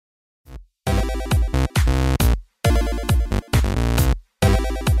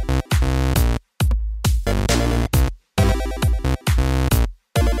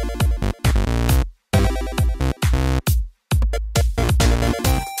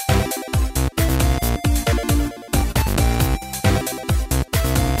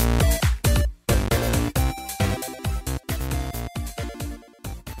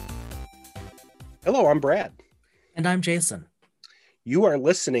Hello, I'm Brad. And I'm Jason. You are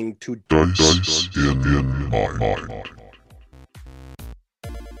listening to Dice in Mind.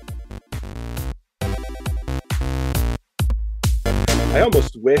 I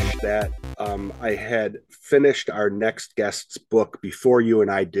almost wish that I had finished our next guest's book before you and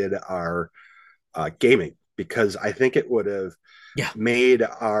I did our gaming, because I think it would have Yeah. made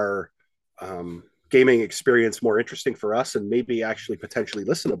our gaming experience more interesting for us and maybe actually potentially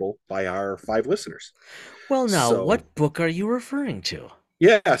listenable by our 5 listeners. Well, now, So, what book are you referring to?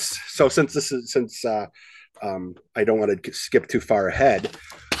 yes. So since I don't want to skip too far ahead,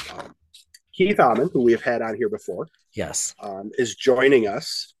 um, Keith Amon, who we have had on here before, Yes. is joining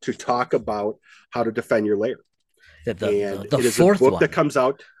us to talk about how to defend your lair. The the And the, the it is a fourth book one. that comes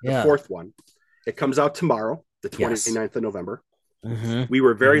out, the Yeah. fourth one. It comes out tomorrow, the Yes. 29th of November. Mm-hmm. We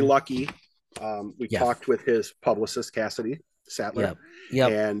were very Mhm. lucky. We Yeah. talked with his publicist, Cassidy Sattler, Yep.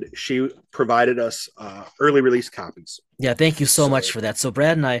 Yep. and she provided us early release copies. Yeah, thank you so So, much for that. So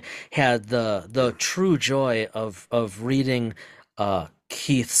Brad and I had the true joy of reading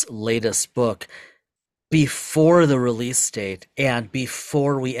Keith's latest book before the release date and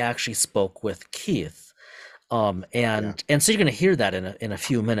before we actually spoke with Keith. And so you're going to hear that in a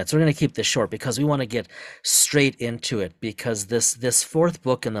few minutes. We're going to keep this short because we want to get straight into it, because this fourth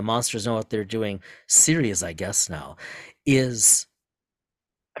book in the Monsters Know What They're Doing series, I guess now, is,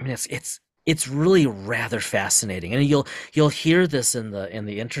 I mean, it's really rather fascinating. And you'll hear this in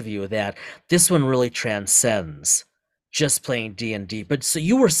the interview, that this one really transcends just playing D&D. But so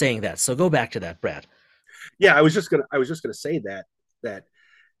you were saying that. So go back to that, Brad. yeah, I was just gonna say that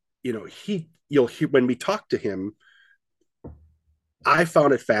you'll hear when we talk to him. I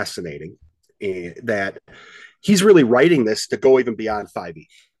found it fascinating that he's really writing this to go even beyond 5e,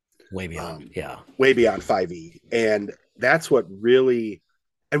 Way beyond. Yeah. way beyond 5e, and that's what really.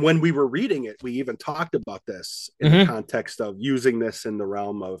 And when we were reading it, we even talked about this in the Hmm. context of using this in the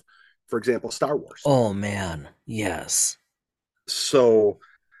realm of, for example, Star Wars. Oh man. Yes. So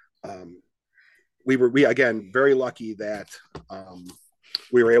um, we again very lucky that um,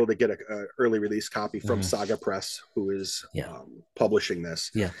 we were able to get a early release copy from Hmm. Saga Press, who is Yeah. publishing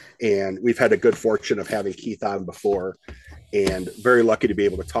this. Yeah. And we've had a good fortune of having Keith on before, and very lucky to be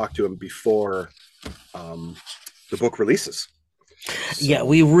able to talk to him before um, the book releases. Yeah,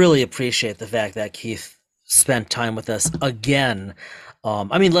 we really appreciate the fact that Keith spent time with us again.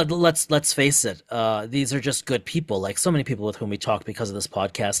 I mean, let's face it. These are just good people, like so many people with whom we talk because of this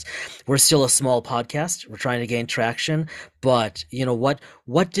podcast. We're still a small podcast. We're trying to gain traction, but you know what?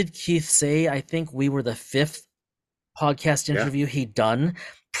 What did Keith say? I think we were the fifth podcast Yeah. interview he'd done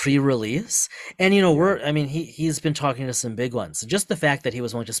pre-release, and I mean, he's been talking to some big ones. Just the fact that he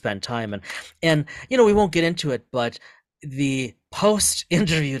was willing to spend time, and we won't get into it, but the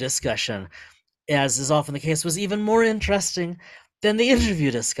post-interview discussion, as is often the case, was even more interesting than the interview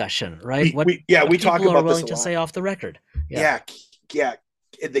discussion, right? What We talk people are about this willing a to lot. say off the record. Yeah, yeah.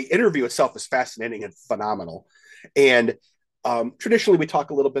 The interview itself is fascinating and phenomenal. And traditionally, we talk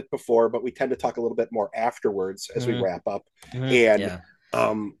a little bit before, but we tend to talk a little bit more afterwards as we Mhm. wrap up. Mhm. And Yeah,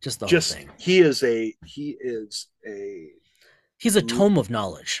 just the whole just thing. He's a tome of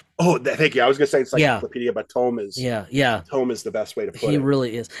knowledge. Thank you. I was gonna say Yeah. encyclopedia, but tome is Yeah. the best way to put He it.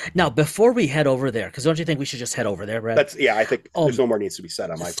 really is. Now, before we head over there, because don't you think we should just head over there, Brad? I think Um, there's no more needs to be said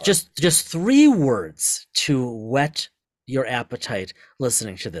on my part. just 3 words to whet your appetite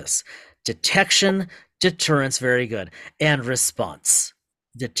listening to this: detection, deterrence, very good, and response.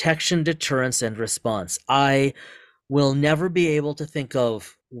 Detection, deterrence, and response. I will never be able to think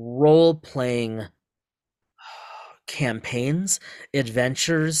of role-playing campaigns,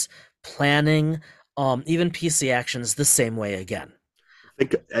 adventures, planning, even PC actions the same way again.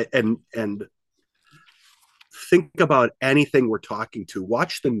 think and think about anything we're talking to.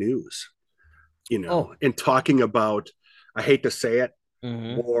 Watch the news, Oh. and talking about, I hate to say it,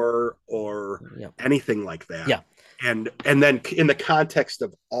 Mhm. war or Yeah. anything like that. Yeah. And then in the context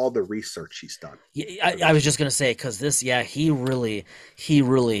of all the research he's done. Yeah, I was just gonna say, because this, yeah, he really,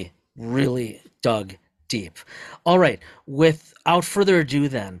 really dug deep. All right, without further ado,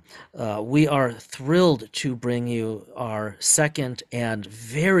 then, we are thrilled to bring you our second and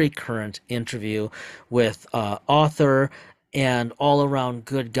very current interview with author and all-around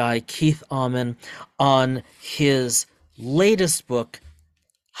good guy Keith Amon on his latest book,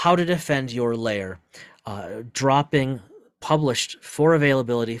 How to Defend Your Lair, dropping, published for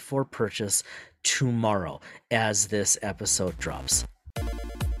availability for purchase tomorrow as this episode drops.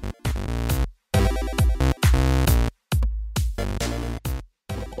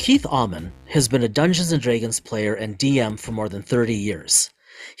 Keith Amon has been a Dungeons & Dragons player and DM for more than 30 years.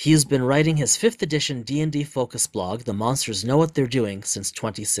 He has been writing his 5th edition D&D focus blog, The Monsters Know What They're Doing, since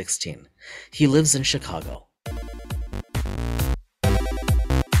 2016. He lives in Chicago.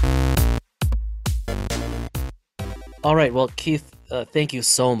 All right, well, Keith, thank you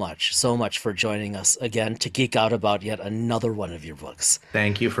so much for joining us again to geek out about yet another one of your books.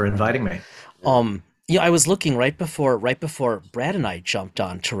 Thank you for inviting me. I was looking right before Brad and I jumped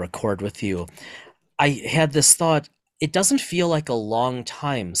on to record with you. I had this thought, it doesn't feel like a long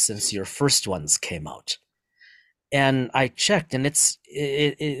time since your first ones came out. And I checked, and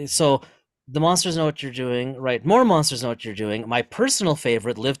so The Monsters Know What You're Doing, right? More Monsters Know What You're Doing. My personal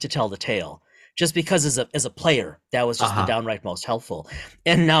favorite, Live to Tell the Tale, just because as a player, that was just the downright most helpful.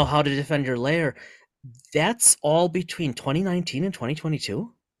 And now How to Defend Your Lair, that's all between 2019 and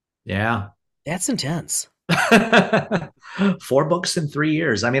 2022? Yeah. That's intense. 4 books in 3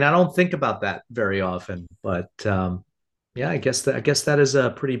 years. I mean, I don't think about that very often, but yeah, I guess that is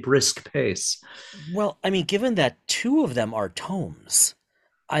a pretty brisk pace. Well, I mean, given that 2 of them are tomes,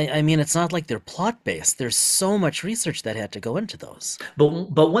 I mean, it's not like they're plot based. There's so much research that had to go into those. But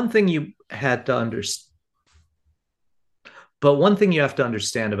one thing you had to understand. But one thing you have to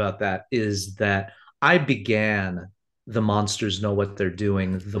understand about that is that I began The Monsters Know What They're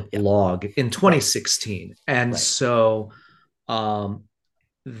Doing, the blog, in 2016. And so both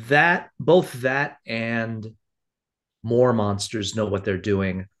that and More Monsters Know What They're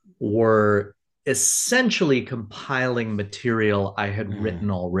Doing were essentially compiling material I had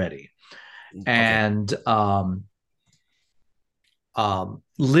written already. And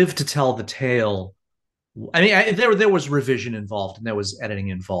Live to Tell the Tale, I mean, there was revision involved and there was editing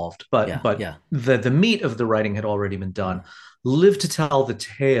involved, but the meat of the writing had already been done. Live to Tell the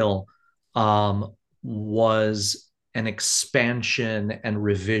Tale was an expansion and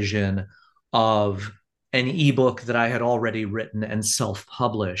revision of an ebook that I had already written and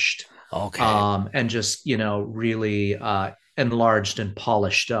self-published. Okay. And just, really enlarged and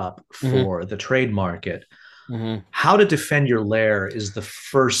polished up for the trade market. How to Defend Your Lair is the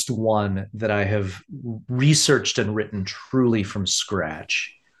first one that I have researched and written truly from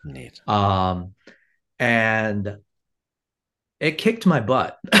scratch. Neat. And it kicked my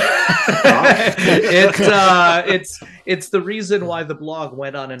butt. It's the reason why the blog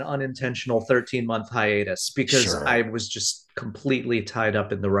went on an unintentional 13-month hiatus, because I was just completely tied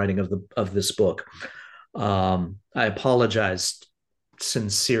up in the writing of this book. I apologized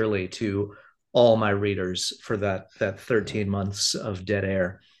sincerely to all my readers for that 13 months of dead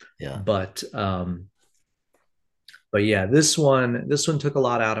air. Yeah. But yeah, this one took a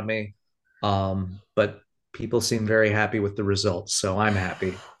lot out of me. But people seem very happy with the results, so I'm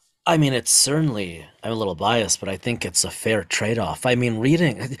happy. I mean, it's certainly, I'm a little biased, but I think it's a fair trade-off. I mean,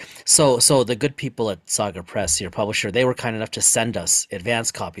 reading, so the good people at Saga Press, your publisher, they were kind enough to send us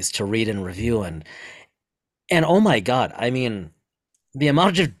advance copies to read and review, and oh my God, I mean, the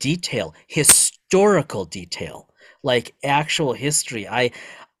amount of detail, historical detail, like actual history. I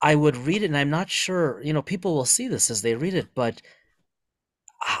would read it, and I'm not sure, people will see this as they read it, but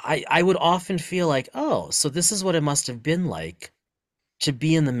I would often feel like, oh, so this is what it must have been like to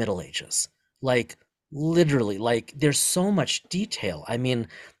be in the Middle Ages. Like, literally, like, there's so much detail. I mean,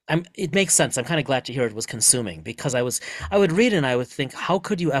 it makes sense. I'm kind of glad to hear it was consuming, because I would read it and I would think, how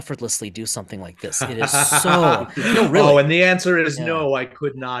could you effortlessly do something like this? It is so, no, really. Oh, and the answer is no, I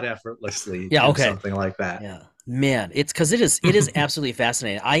could not effortlessly do something like that. Yeah, man, it's because it is absolutely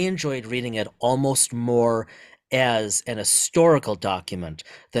fascinating. I enjoyed reading it almost more as an historical document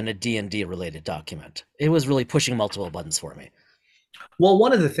than a D&D related document. It was really pushing multiple buttons for me. Well,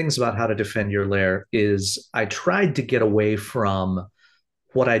 one of the things about How to Defend Your Lair is I tried to get away from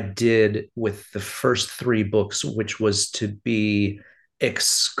what I did with the first 3 books, which was to be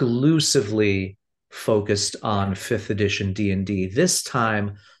exclusively focused on 5th edition D&D. This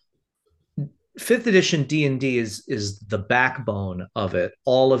time, 5th edition D&D is the backbone of it.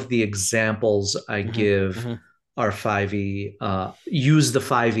 All of the examples I give are 5e, use the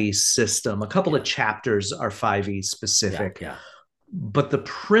 5e system. A couple of chapters are 5e specific. But the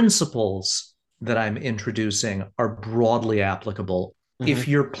principles that I'm introducing are broadly applicable. If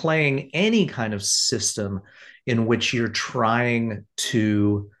you're playing any kind of system in which you're trying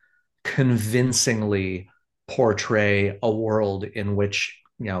to convincingly portray a world in which,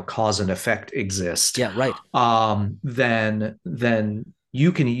 cause and effect exist, then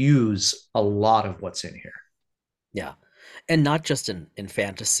you can use a lot of what's in here. Yeah. And not just in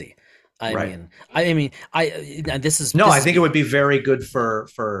fantasy. I mean, this is I think it would be very good for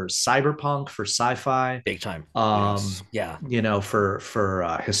cyberpunk, for sci-fi, big time. For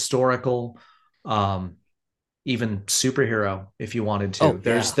historical. even superhero if you wanted to. Oh,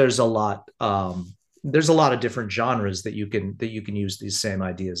 yeah. There's a lot of different genres that you can use these same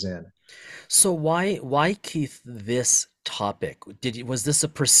ideas in. So why Keith this topic? Was this a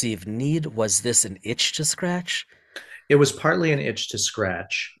perceived need? Was this an itch to scratch? It was partly an itch to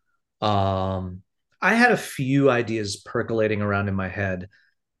scratch. Um, I had a few ideas percolating around in my head,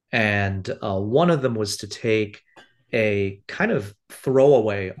 and one of them was to take a kind of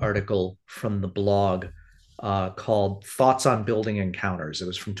throwaway article from the blog called Thoughts on Building Encounters. It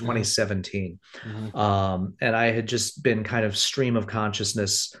was from 2017. Mm-hmm. And I had just been kind of stream of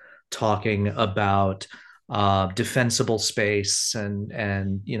consciousness talking about defensible space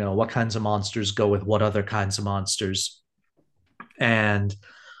and you know what kinds of monsters go with what other kinds of monsters. And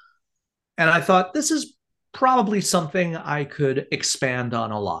I thought this is probably something I could expand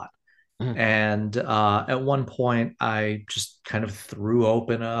on a lot. Mm-hmm. And at one point, I just kind of threw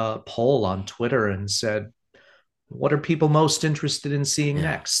open a poll on Twitter and said, what are people most interested in seeing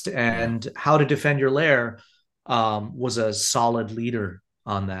next? And How to Defend Your Lair was a solid leader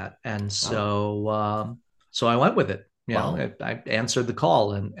on that. And so I went with it. You know, I answered the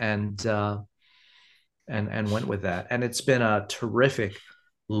call and went with that. And it's been a terrific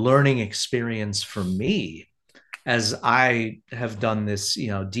learning experience for me as I have done this, you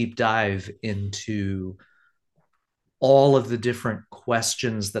know, deep dive into all of the different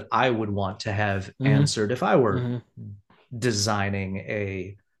questions that I would want to have answered if I were designing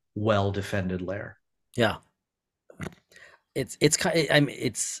a well-defended lair. Yeah. It's kind of, I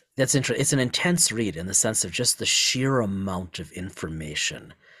mean, that's interesting. It's an intense read in the sense of just the sheer amount of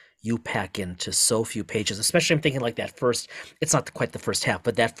information you pack into so few pages, especially I'm thinking like that first, it's not quite the first half,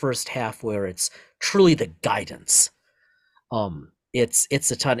 but that first half where it's truly the guidance.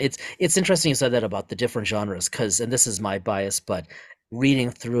 It's a ton. It's interesting you said that about the different genres, and this is my bias, but reading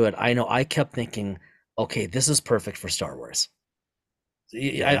through it, I know I kept thinking, okay, this is perfect for Star Wars.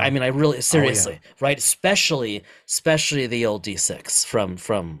 I mean, I really seriously, right? Especially the old D6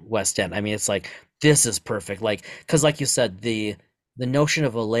 from West End. I mean, it's like this is perfect, like because like you said, the notion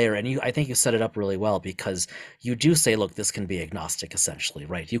of a layer, and I think you set it up really well because you do say, look, this can be agnostic essentially,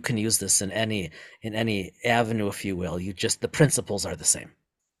 right? You can use this in any avenue, if you will. You just the principles are the same,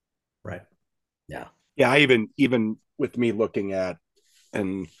 right? Yeah. I even with me looking at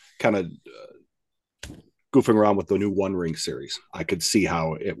and kind of goofing around with the new One Ring series, I could see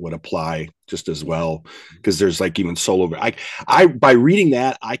how it would apply just as well because there's like even solo. I by reading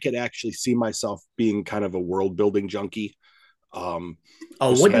that, I could actually see myself being kind of a world building junkie.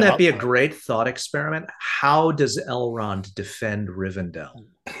 Wouldn't that be a great thought experiment? How does Elrond defend Rivendell?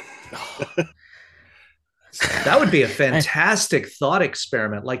 That would be a fantastic thought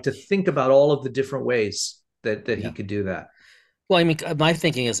experiment, like to think about all of the different ways that he could do that. Well, I mean, my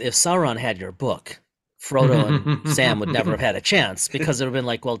thinking is if Sauron had your book, Frodo and Sam would never have had a chance because it would have been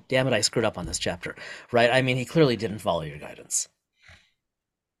like, well, damn it, I screwed up on this chapter, right? I mean, he clearly didn't follow your guidance.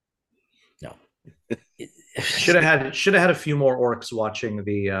 No. Should have had a few more orcs watching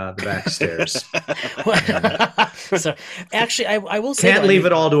the back stairs. So actually, I will say can't leave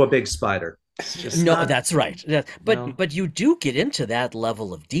it all to a big spider. No, that's right. But you do get into that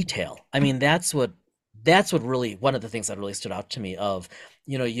level of detail. I mean, that's what really one of the things that really stood out to me of,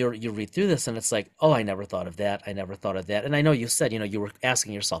 you know, you read through this and it's like, oh, I never thought of that. I never thought of that. And I know you said, you know, you were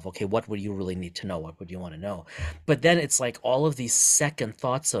asking yourself, okay, what would you really need to know? What would you want to know? But then it's like all of these second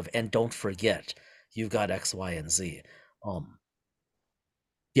thoughts of, and don't forget, you've got X, Y, and Z.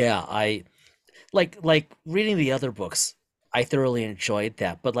 Yeah, I like reading the other books. I thoroughly enjoyed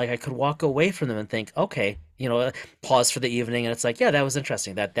that, but like I could walk away from them and think, okay, you know, pause for the evening, and it's like, yeah, that was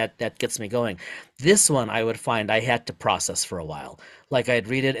interesting. That gets me going. This one, I would find I had to process for a while. Like I'd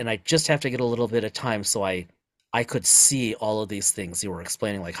read it, and I just have to get a little bit of time so I could see all of these things you were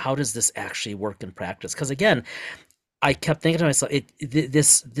explaining. Like, how does this actually work in practice? Because again, I kept thinking to myself,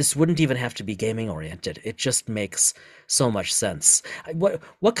 this wouldn't even have to be gaming oriented. It just makes so much sense.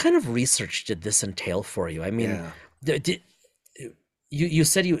 What kind of research did this entail for you? I mean, you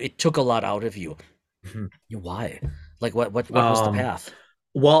said it took a lot out of you. Why? Like what was the path?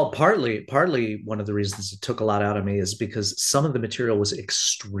 Well, partly one of the reasons it took a lot out of me is because some of the material was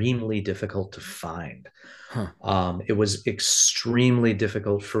extremely difficult to find. It was extremely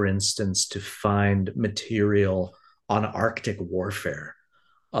difficult, for instance, to find material on Arctic warfare.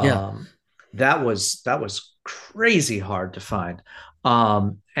 That was crazy hard to find.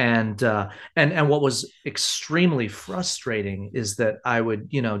 And what was extremely frustrating is that I would,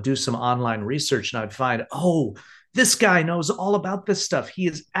 you know, do some online research and I'd find, oh, this guy knows all about this stuff. He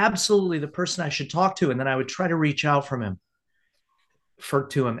is absolutely the person I should talk to. And then I would try to reach out to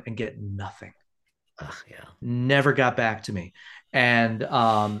him and get nothing. Yeah. Never got back to me. And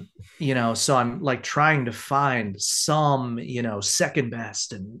so I'm like trying to find some, second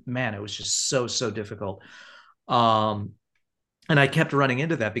best, and man, it was just so difficult. Um, and I kept running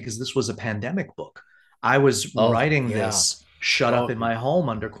into that because this was a pandemic book. I was Oh, writing yeah. this shut up Oh, in my home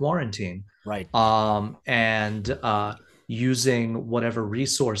under quarantine, right. and using whatever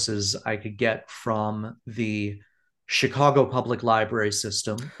resources I could get from the Chicago Public Library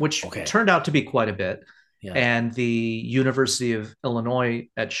system, which Okay. turned out to be quite a bit, Yeah. and the University of Illinois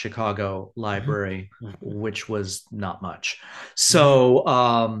at Chicago Mhm. Library, Mhm. which was not much. Mhm. So,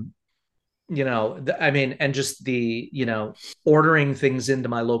 I mean, and just the, ordering things into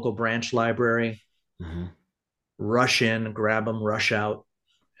my local branch library, Mhm. rush in, grab them, rush out,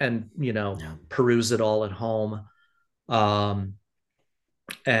 and, Yeah. peruse it all at home. Um,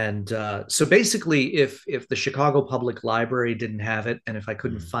 and so basically, if the Chicago Public Library didn't have it, and if I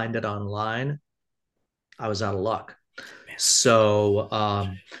couldn't Mhm. find it online, I was out of luck. Man. So,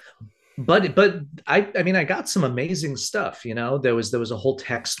 but I mean, I got some amazing stuff. There was a whole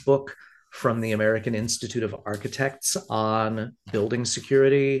textbook from the American Institute of Architects on building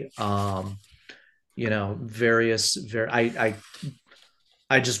security. Various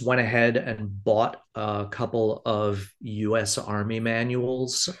I just went ahead and bought a couple of U.S. Army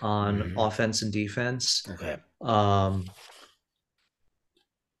manuals on Mhm. offense and defense. Okay. Um,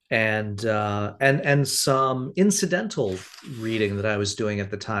 and some incidental reading that I was doing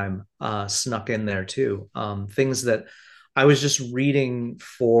at the time snuck in there too. Things that I was just reading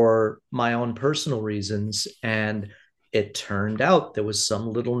for my own personal reasons, and it turned out there was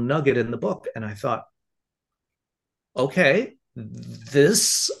some little nugget in the book, and I thought, okay,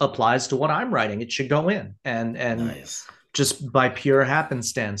 this applies to what I'm writing. It should go in, and Nice. just by pure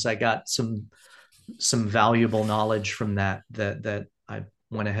happenstance, I got some valuable knowledge from that I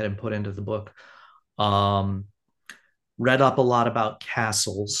went ahead and put into the book. Um, Read up a lot about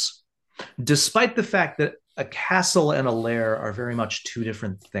castles, despite the fact that a castle and a lair are very much two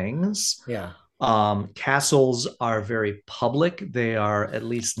different things. Yeah. Castles are very public. They are at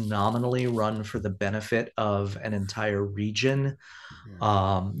least nominally run for the benefit of an entire region.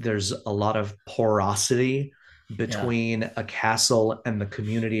 Mhm. There's a lot of porosity Yeah. between a castle and the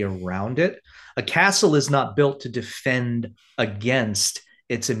community around it. A castle is not built to defend against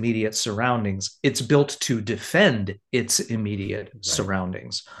its immediate surroundings. It's built to defend its immediate Right.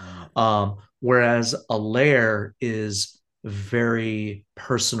 surroundings. Right. Whereas a lair is very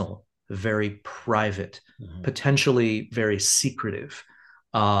personal, very private, Mhm. potentially very secretive.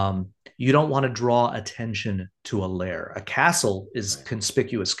 You don't want to draw attention to a lair. A castle is Right.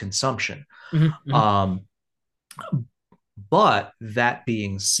 conspicuous consumption. Mhm. Mhm. Um, but that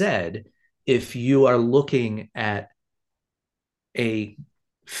being said, if you are looking at a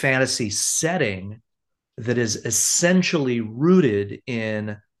fantasy setting that is essentially rooted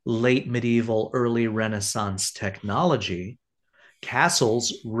in late medieval, early Renaissance technology,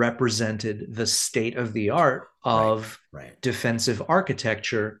 castles represented the state of the art Right. of Right. defensive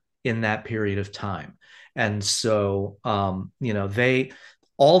architecture in that period of time. And so,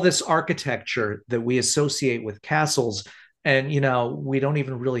 all this architecture that we associate with castles, and, we don't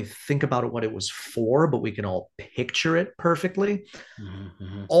even really think about what it was for, but we can all picture it perfectly. Mhm.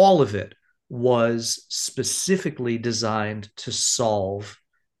 Mhm. All of it was specifically designed to solve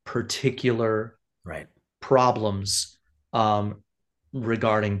particular Right. problems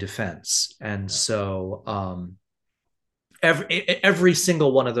regarding defense. And Yeah. so every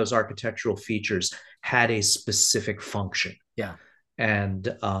single one of those architectural features had a specific function. Yeah.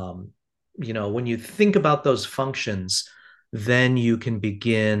 And, when you think about those functions, then you can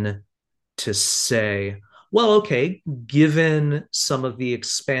begin to say, well, okay, given some of the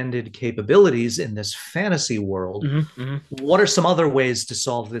expanded capabilities in this fantasy world, Mhm. Mhm. what are some other ways to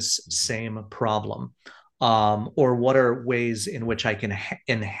solve this same problem? Or what are ways in which I can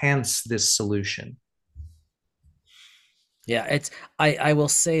enhance this solution? Yeah. I will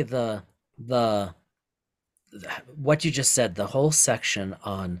say the what you just said, the whole section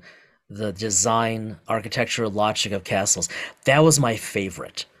on the design, architecture, logic of castles, that was my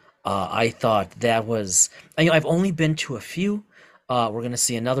favorite. I thought that was, I've only been to a few. We're going to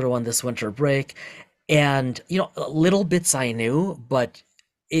see another one this winter break. And, little bits I knew, but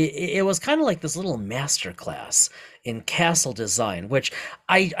it was kind of like this little master class in castle design, which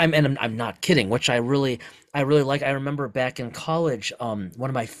I'm not kidding, which I really like. I remember back in college, one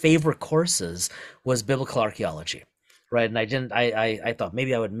of my favorite courses was biblical archaeology, right? And I didn't, I thought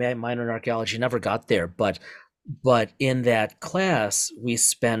maybe I would minor in archaeology, never got there, but in that class, we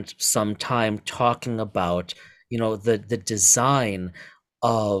spent some time talking about, the design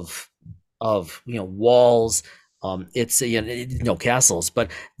of of walls. It's no castles, but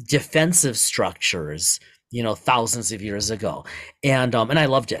defensive structures. Thousands of years ago, and I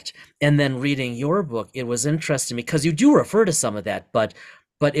loved it. And then reading your book, it was interesting because you do refer to some of that, but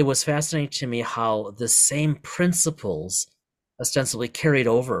it was fascinating to me how the same principles ostensibly carried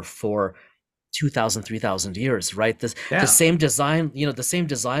over for 2,000, 3,000 years, right? The Yeah. same design, the same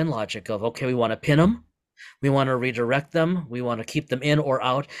design logic of, okay, we want to pin them, we want to redirect them, we want to keep them in or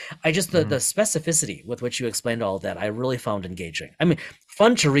out. I just the specificity with which you explained all that, I really found engaging. I mean,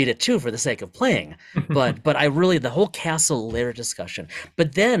 fun to read it too for the sake of playing, but I really, the whole castle layer discussion.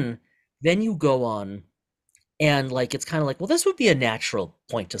 But then you go on, and like it's kind of like, well, this would be a natural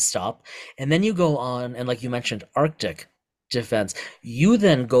point to stop. And then you go on, and like you mentioned, Arctic defense. You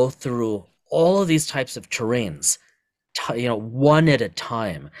then go through all of these types of terrains, one at a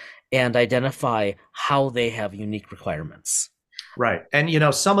time, and identify how they have unique requirements. Right. And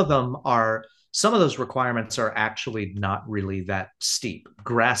some of those requirements are actually not really that steep.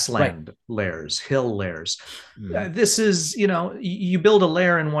 Grassland layers, hill layers. This is, you build a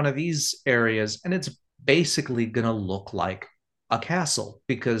lair in one of these areas and it's basically going to look like a castle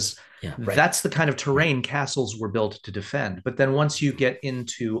because that's the kind of terrain castles were built to defend. But then once you get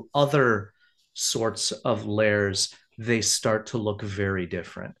into other sorts of lairs, they start to look very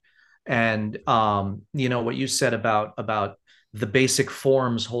different. And what you said about the basic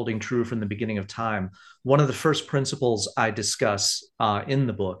forms holding true from the beginning of time. One of the first principles I discuss in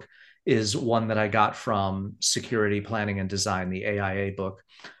the book is one that I got from Security Planning and Design, the AIA book,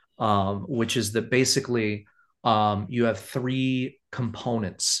 which is that basically you have three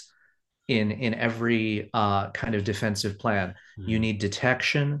components in every kind of defensive plan. You need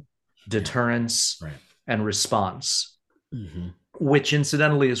detection, deterrence, and response, which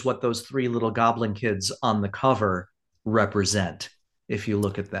incidentally is what those three little goblin kids on the cover represent if you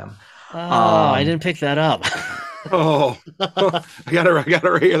look at them. I didn't pick that up. I got it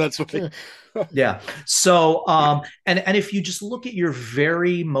right here. That's what yeah. So and if you just look at your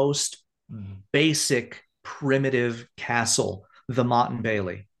very most basic primitive castle, the Motte and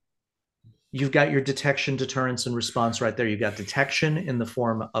Bailey, you've got your detection, deterrence, and response right there. You've got detection in the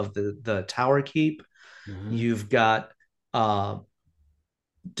form of the tower keep. You've got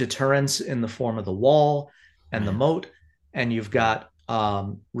deterrence in the form of the wall and the moat, and you've got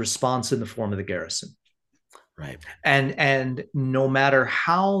response in the form of the garrison. Right. And no matter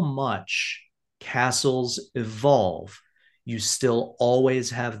how much castles evolve, you still always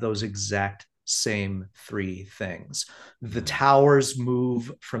have those exact same three things. The towers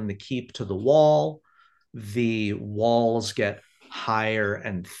move from the keep to the wall. The walls get higher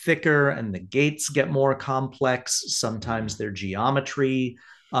and thicker, and the gates get more complex. Sometimes their geometry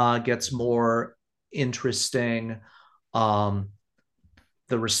gets more interesting. The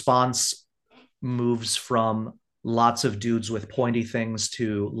response moves from lots of dudes with pointy things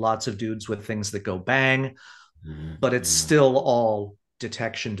to lots of dudes with things that go bang, but it's still all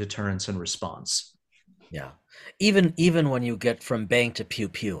detection, deterrence, and response. Yeah. Even when you get from bang to pew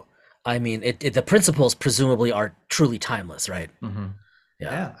pew, I mean, the principles presumably are truly timeless, right?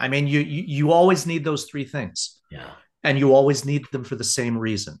 Yeah. I mean, you always need those three things. Yeah. And you always need them for the same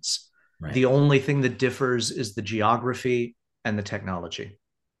reasons. Right. The only thing that differs is the geography and the technology.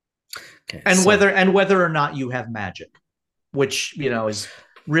 Okay, and whether or not you have magic, which is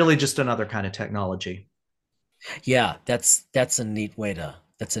really just another kind of technology. Yeah, that's a neat way to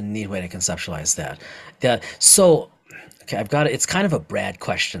conceptualize that. So okay, I've got it. It's kind of a Brad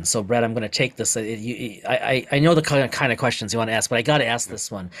question. So Brad, I'm going to take this. I know the kind of questions you want to ask, but I got to ask this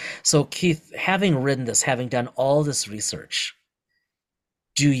one. So Keith, having written this, having done all this research,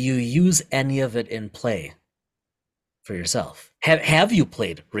 do you use any of it in play for yourself? Have you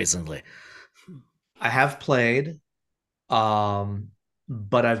played recently? I have played,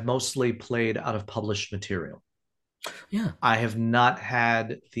 but I've mostly played out of published material. Yeah. I have not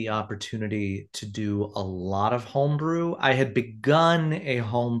had the opportunity to do a lot of homebrew. I had begun a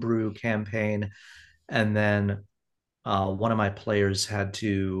homebrew campaign, and then one of my players had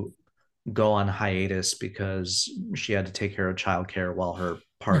to go on hiatus because she had to take care of childcare while her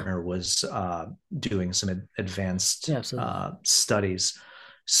partner was doing some advanced studies.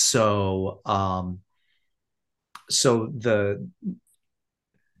 So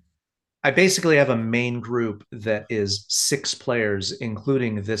I basically have a main group that is 6 players,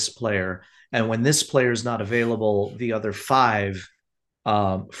 including this player. And when this player is not available, the other 5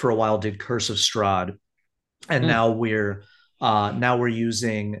 for a while did Curse of Strahd. And now we're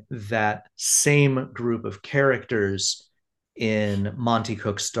using that same group of characters in Monte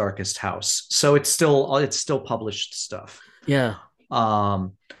Cook's Darkest House. So it's still published stuff. Yeah.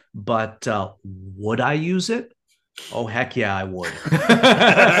 But would I use it? Oh, heck yeah, I would.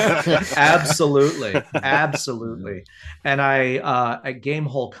 Absolutely. Absolutely. And at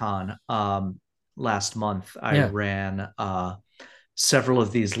Gamehole Con last month, I Yeah. ran several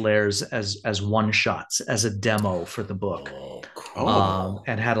of these layers as one shots, as a demo for the book. Oh, cool.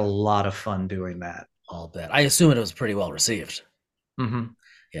 And had a lot of fun doing that. I'll bet. I assume it was pretty well received. Mm-hmm.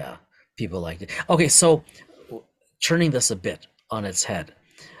 Yeah, people liked it. Okay, so turning this a bit on its head,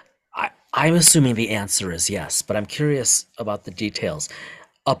 I'm assuming the answer is yes, but I'm curious about the details.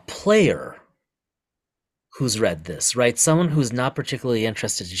 A player who's read this, right? Someone who's not particularly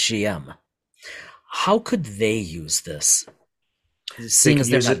interested in GM, how could they use this? They could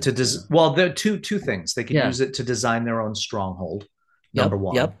use it to well, there are two things. They could Yeah. use it to design their own stronghold, Yep, number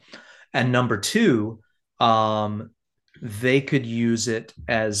one. yep. And number two, they could use it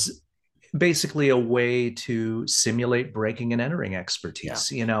as basically a way to simulate breaking and entering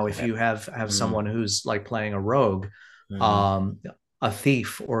expertise. You know, if you have someone who's like playing a rogue, a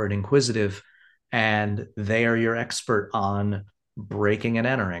thief or an inquisitive, and they are your expert on breaking and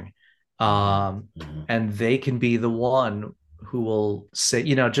entering, and they can be the one who will say,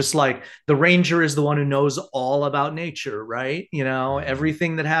 you know, just like the ranger is the one who knows all about nature, right? You know,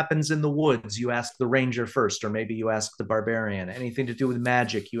 everything that happens in the woods, you ask the ranger first, or maybe you ask the barbarian. Anything to do with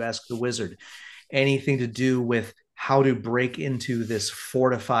magic, you ask the wizard. Anything to do with how to break into this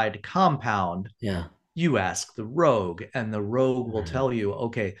fortified compound, you ask the rogue, and the rogue will tell you,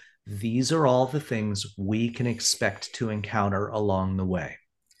 okay, these are all the things we can expect to encounter along the way.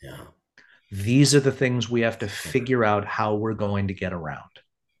 Yeah. These are the things we have to figure out how we're going to get around.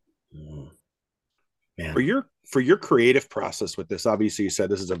 Man. For your creative process with this, obviously you said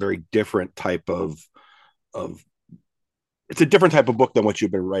this is a very different type of it's a different type of book than what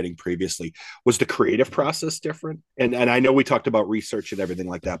you've been writing previously. Was the creative process different? And I know we talked about research and everything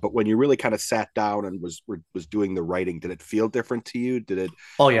like that, but when you really kind of sat down and was doing the writing, did it feel different to you? Did it?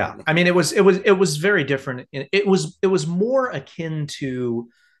 Oh yeah. I mean, it was very different. It was more akin to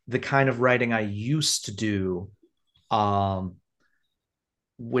the kind of writing I used to do,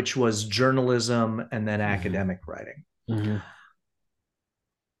 which was journalism and then academic writing.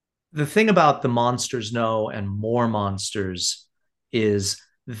 The thing about The Monsters Know and More Monsters is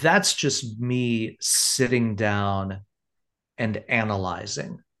that's just me sitting down and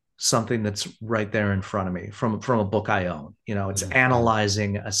analyzing something that's right there in front of me from a book I own. You know, it's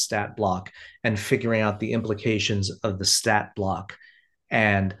analyzing a stat block and figuring out the implications of the stat block.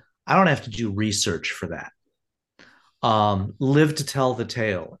 And I don't have to do research for that. Live to tell the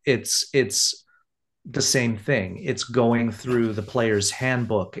tale. It's the same thing. It's going through the player's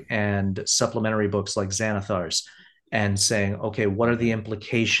handbook and supplementary books like Xanathar's and saying, okay, what are the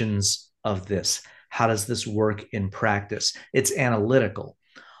implications of this? How does this work in practice? It's analytical.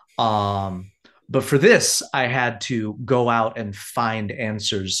 But for this, I had to go out and find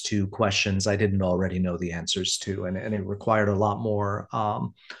answers to questions I didn't already know the answers to, and it required a lot more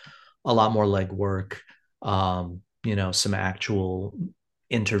legwork. You know, some actual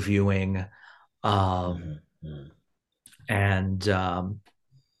interviewing, and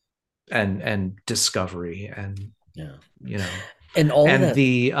discovery, and you know, and all and that.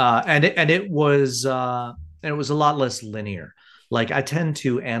 It was a lot less linear. Like I tend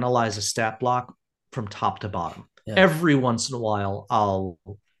to analyze a stat block from top to bottom. Every once in a while,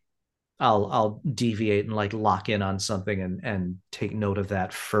 I'll deviate and like lock in on something and take note of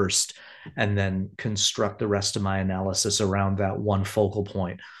that first, and then construct the rest of my analysis around that one focal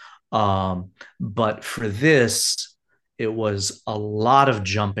point. But for this, it was a lot of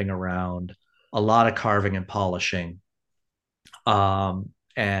jumping around, a lot of carving and polishing,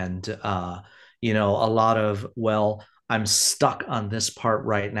 and you know, a lot of, well, I'm stuck on this part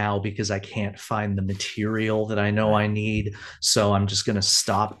right now because I can't find the material that I know I need. So I'm just going to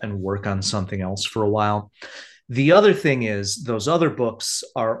stop and work on something else for a while. The other thing is those other books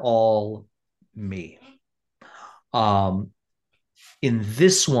are all me. In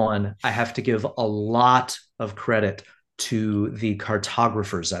this one, I have to give a lot of credit to the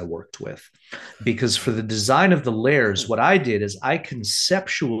cartographers I worked with, because for the design of the layers, what I did is I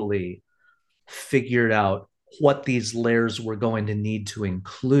conceptually figured out what these layers were going to need to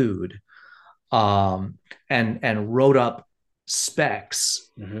include, and wrote up specs.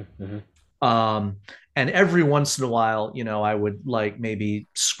 And every once in a while, you know, I would like maybe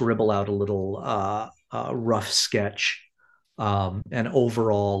scribble out a little rough sketch, an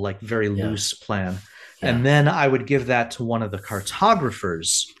overall like very loose plan. And then I would give that to one of the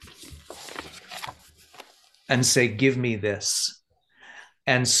cartographers and say, give me this.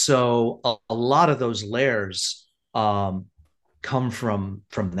 And so a lot of those layers, come from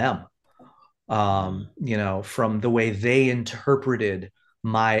them. You know, from the way they interpreted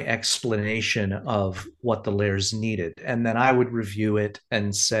my explanation of what the layers needed, and then I would review it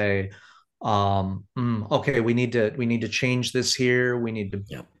and say, okay, we need to change this here, we need to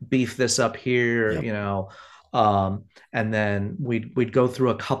Yep. beef this up here, Yep. you know. And then we'd go through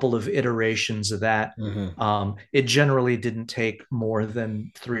a couple of iterations of that. It generally didn't take more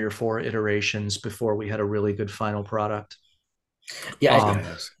than 3 or 4 iterations before we had a really good final product. Yeah.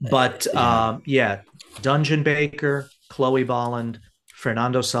 Yes. But Yeah. yeah, Dungeon Baker, Chloe Bolland,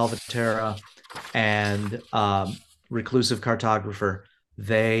 Fernando Salvatierra, and Reclusive Cartographer,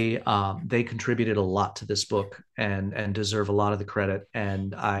 they contributed a lot to this book and deserve a lot of the credit.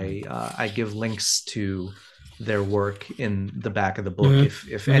 And I give links to their work in the back of the book.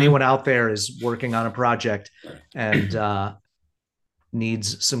 If anyone out there is working on a project and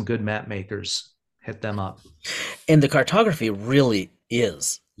needs some good map makers, hit them up. And the cartography really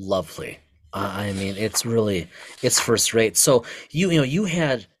is lovely. I mean, it's first rate. So you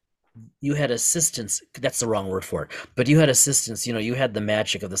had assistance. That's the wrong word for it, but you had assistance. You had the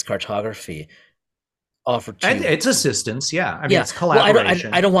magic of this cartography offered to And you. it's assistance, yeah. I mean, Yeah. it's Well,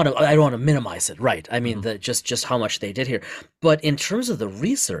 collaboration. I don't want to minimize it, right? I mean, just how much they did here. But in terms of the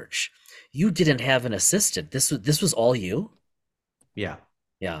research, you didn't have an assistant. This was all you. Yeah.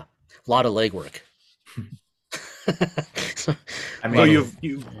 Yeah, a lot of legwork. I So mean,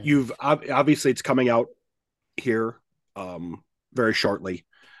 you've obviously it's coming out here very shortly.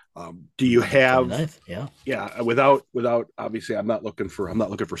 Do you have 29th, yeah. yeah, without obviously I'm not looking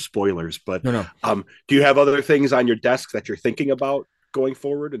for spoilers, but No. do you have other things on your desk that you're thinking about going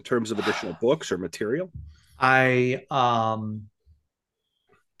forward in terms of additional books or material? I um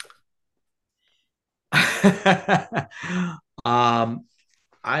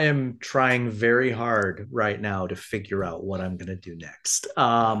I am trying very hard right now to figure out what I'm going to do next.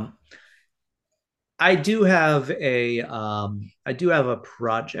 I do have a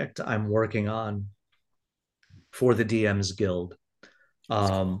project I'm working on for the DMs Guild.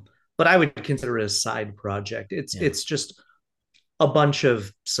 But I would consider it a side project. It's just a bunch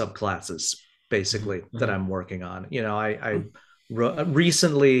of subclasses basically that I'm working on. You know, I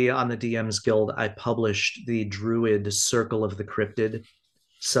recently on the DMs Guild I published the Druid Circle of the Cryptid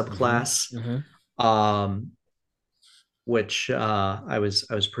subclass, which I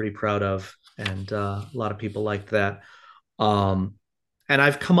was pretty proud of, and a lot of people liked that. And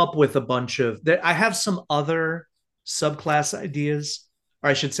I've come up with a bunch of. I have some other subclass ideas, or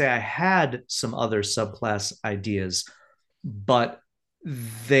I should say, I had some other subclass ideas, but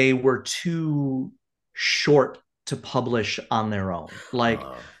they were too short to publish on their own. Like,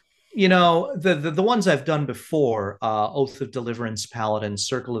 you know, the ones I've done before, Oath of Deliverance, Paladin,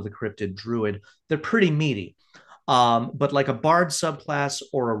 Circle of the Cryptid, Druid, they're pretty meaty. But like a Bard subclass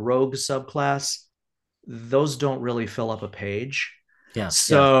or a Rogue subclass, those don't really fill up a page. Yeah.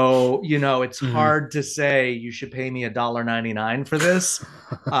 So, you know, it's hard to say you should pay me $1.99 for this.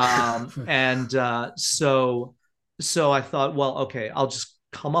 So I thought, well, okay, I'll just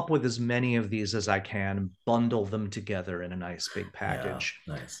come up with as many of these as I can, bundle them together in a nice big package,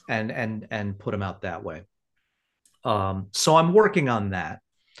 nice. and put them out that way. So I'm working on that,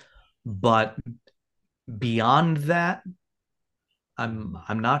 but beyond that, I'm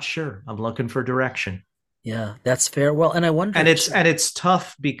not sure. I'm looking for direction. Yeah, that's fair. Well, and I wonder, and it's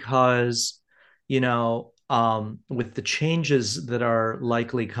tough because, you know, with the changes that are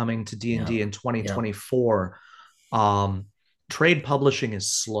likely coming to D&D in 2024, trade publishing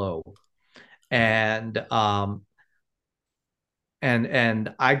is slow, and I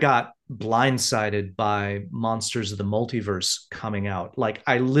got blindsided by Monsters of the Multiverse coming out. Like,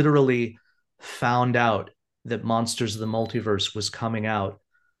 I literally found out that Monsters of the Multiverse was coming out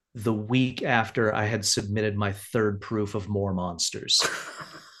the week after I had submitted my third proof of more monsters.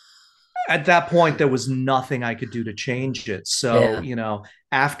 At that point, there was nothing I could do to change it. So, you know,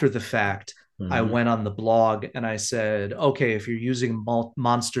 after the fact, I went on the blog and I said, okay, if you're using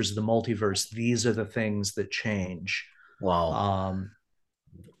Monsters of the Multiverse, these are the things that change. Wow.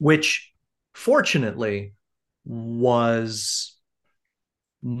 Which fortunately was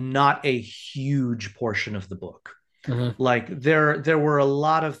not a huge portion of the book. Like, there were a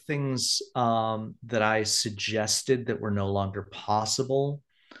lot of things that I suggested that were no longer possible.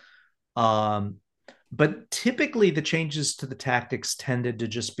 But typically the changes to the tactics tended to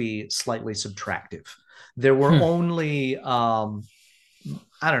just be slightly subtractive. There were only, I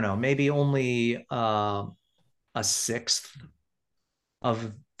don't know, maybe only a sixth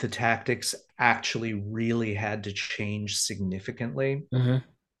of the tactics actually really had to change significantly,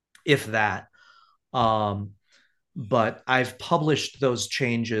 if that. but I've published those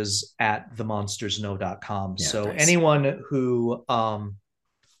changes at themonstersknow.com. Yeah, So nice.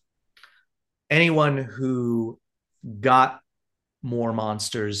 anyone who got more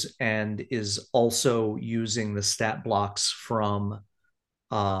monsters and is also using the stat blocks from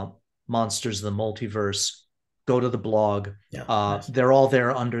Monsters of the Multiverse, go to the blog. Yeah, nice. They're all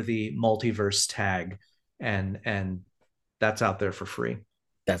there under the multiverse tag, and that's out there for free.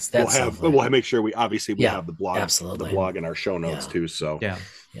 That's we'll make sure we Yeah, have the absolutely. blog in our show notes Yeah. too. So Yeah.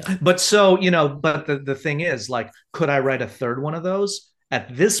 Yeah. But so, but the thing is, like, could I write a third one of those?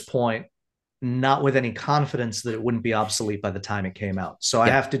 At this point, not with any confidence that it wouldn't be obsolete by the time it came out. So I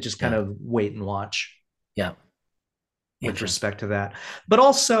Yeah. have to just kind of wait and watch Yeah. with respect to that. But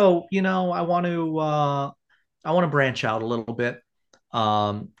also, I want to branch out a little bit,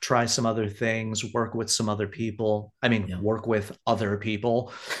 try some other things, work with some other people. I mean, work with other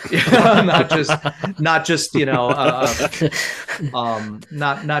people, not just not just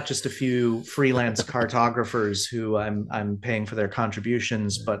a few freelance cartographers who I'm paying for their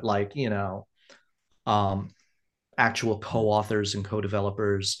contributions, but like, actual co-authors and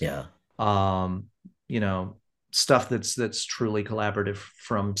co-developers. Yeah. Stuff that's truly collaborative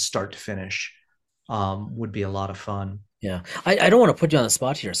from start to finish would be a lot of fun. Yeah. I don't want to put you on the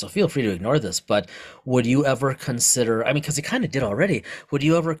spot here, so feel free to ignore this, but would you ever consider, I mean, because you kind of did already, would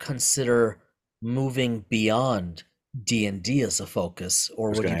you ever consider moving beyond D&D as a focus,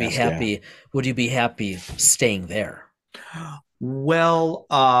 or would you be happy staying there? Well,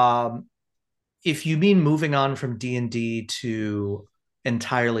 if you mean moving on from D&D to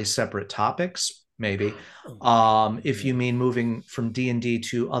entirely separate topics, maybe. If you mean moving from D&D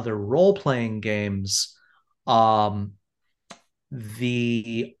to other role-playing games,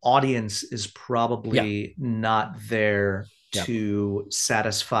 the audience is probably not there to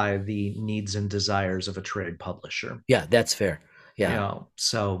satisfy the needs and desires of a trade publisher. Yeah, that's fair. Yeah.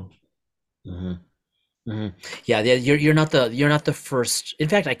 So. Mm-hmm. Mm-hmm. Yeah, you're not the first. In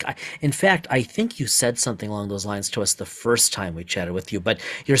fact, I think you said something along those lines to us the first time we chatted with you. But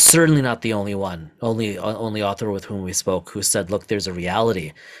you're certainly not the only author with whom we spoke who said, "Look, there's a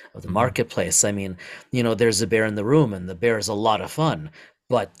reality of the marketplace. I mean, there's a bear in the room, and the bear is a lot of fun,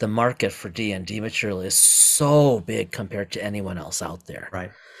 but the market for D&D material is so big compared to anyone else out there."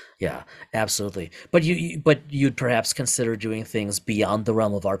 Right. Yeah, absolutely. But you'd perhaps consider doing things beyond the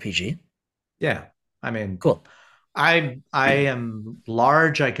realm of RPG. Yeah. I mean, cool. I am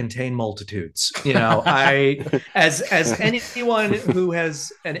large. I contain multitudes. As anyone who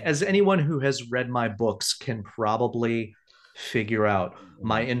has read my books can probably figure out,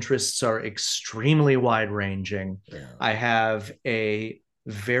 my interests are extremely wide ranging. Yeah. I have a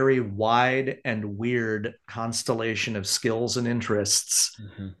very wide and weird constellation of skills and interests,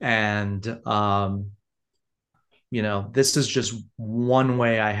 and this is just one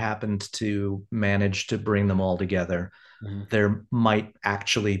way I happened to manage to bring them all together. There might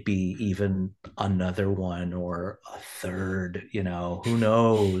actually be even another one or a third, who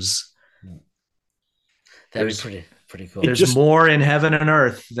knows? That'd be pretty cool. There's more in heaven and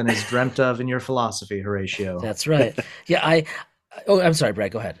earth than is dreamt of in your philosophy, Horatio. That's right. Yeah, I'm sorry,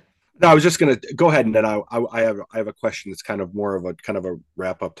 Brad, go ahead. No, I was just going to go ahead, and then I have a question that's kind of more of a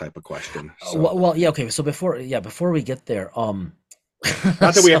wrap up type of question. So. Well, yeah, okay. So before we get there, not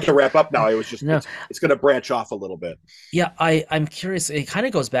that we have to wrap up now. It was just it's going to branch off a little bit. Yeah, I'm curious. It kind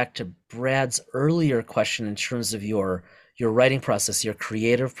of goes back to Brad's earlier question in terms of your writing process, your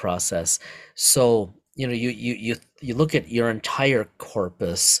creative process. So you look at your entire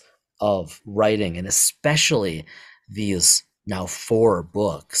corpus of writing, and especially these now 4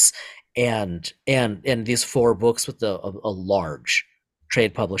 books, and these 4 books with a large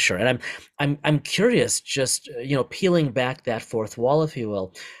trade publisher. And I'm curious, just peeling back that fourth wall, if you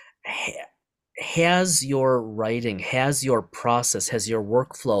will, has your writing, has your process, has your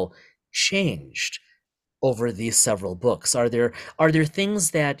workflow changed over these several books? Are there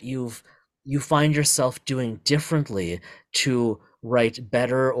things that you find yourself doing differently to write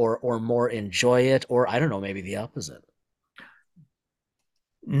better or more enjoy it, or I don't know, maybe the opposite?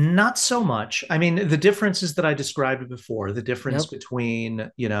 Not so much. I mean, the differences that I described before, the difference between,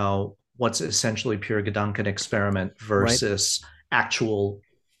 what's essentially pure Gedanken experiment versus actual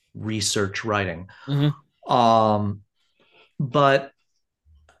research writing. But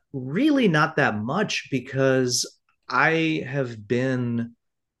really not that much, because I have been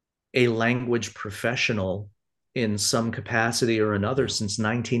a language professional in some capacity or another since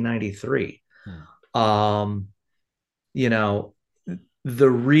 1993.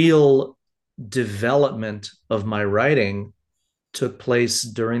 The real development of my writing took place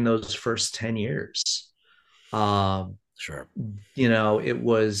during those first 10 years. Sure. You know, it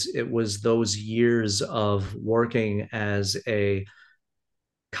was those years of working as a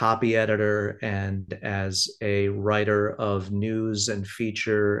copy editor and as a writer of news and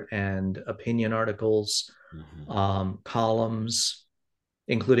feature and opinion articles, columns,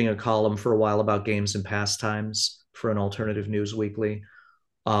 including a column for a while about games and pastimes for an alternative news weekly.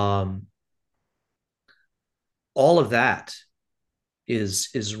 Um, all of that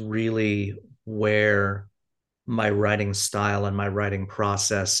is really where my writing style and my writing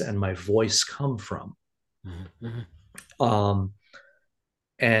process and my voice come from. Um,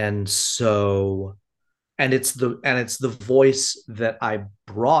 and so it's the voice that I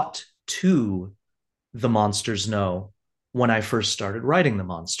brought to The Monsters Know when I first started writing The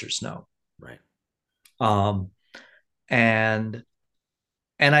Monsters Know. Right. Um, and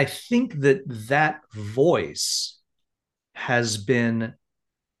and I think that voice has been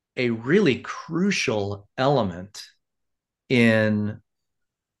a really crucial element in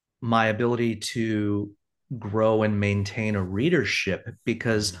my ability to grow and maintain a readership,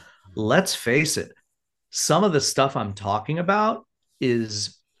 because let's face it, some of the stuff I'm talking about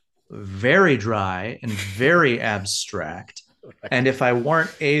is very dry and very abstract. And if I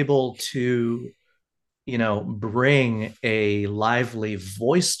weren't able to, bring a lively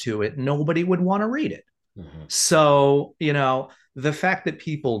voice to it, nobody would want to read it. So, the fact that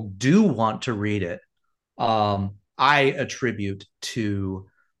people do want to read it, I attribute to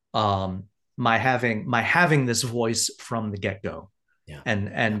my having this voice from the get-go. Yeah.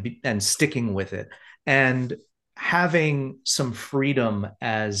 And sticking with it, and having some freedom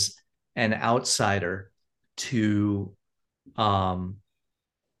as an outsider to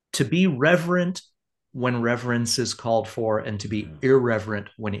be reverent when reverence is called for, and to be irreverent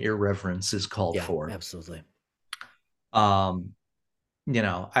when irreverence is called for. Absolutely. That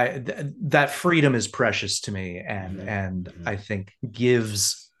freedom is precious to me, and I think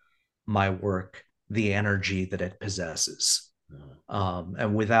gives my work the energy that it possesses.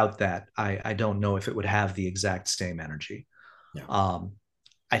 And without that, I don't know if it would have the exact same energy.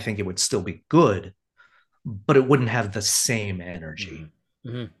 I think it would still be good, but it wouldn't have the same energy.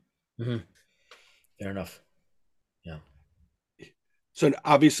 Fair enough. Yeah. So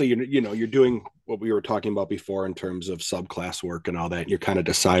obviously, you're doing what we were talking about before in terms of subclass work and all that. And you're kind of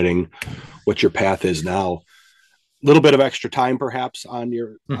deciding what your path is now. A little bit of extra time, perhaps,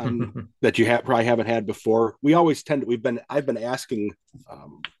 that you probably haven't had before. We always I've been asking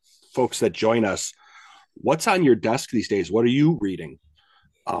folks that join us, what's on your desk these days? What are you reading?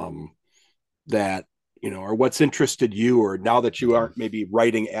 That, or what's interested you, or now that you aren't maybe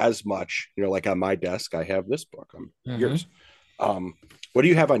writing as much, like on my desk, I have this book on yours. What do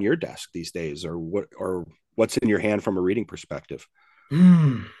you have on your desk these days, or what's in your hand from a reading perspective?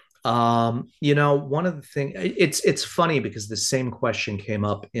 One of the things, it's funny because the same question came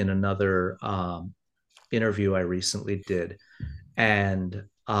up in another interview I recently did. And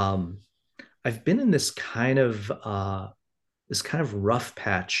I've been in this kind of rough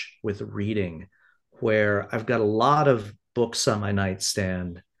patch with reading, where I've got a lot of books on my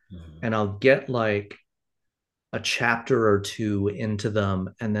nightstand, and I'll get like a chapter or two into them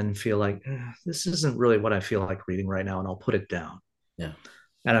and then feel like this isn't really what I feel like reading right now, and I'll put it down. Yeah.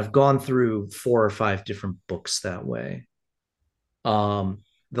 And I've gone through 4 or 5 different books that way. The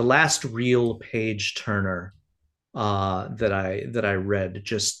last real page turner that I read,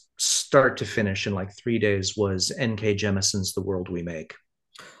 just start to finish in like 3 days, was N.K. Jemison's The World We Make.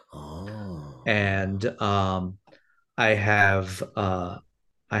 And I have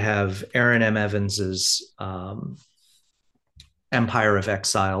Aaron M. Evans's Empire of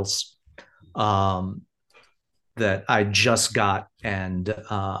Exiles, that I just got, and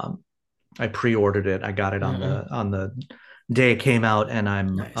I pre-ordered it. I got it on the day it came out, and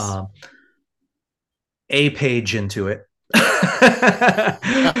I'm Nice. a page into it.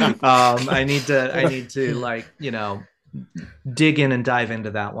 I need to like, dig in and dive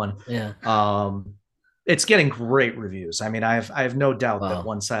into that one. Yeah. It's getting great reviews. I mean, I have no doubt that Wow.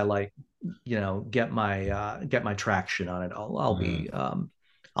 once I get my traction on it, I'll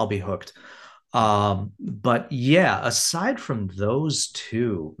be hooked. But yeah, aside from those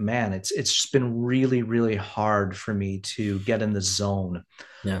two, man, it's just been really, really hard for me to get in the zone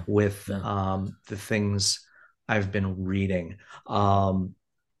with the things I've been reading.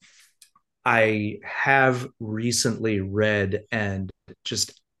 I have recently read and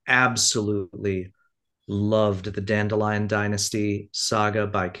just absolutely loved the Dandelion Dynasty saga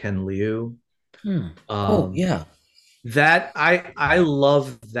by Ken Liu. Yeah. That I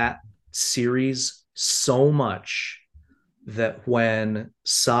love that series so much that when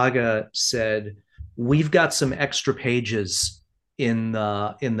Saga said, we've got some extra pages in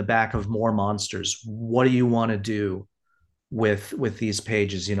the back of More Monsters. What do you want to do with these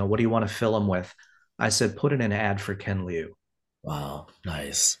pages? What do you want to fill them with? I said, put in an ad for Ken Liu Wow,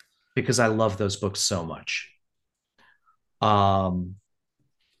 nice. because I love those books so much.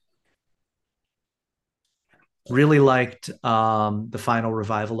 Really liked the final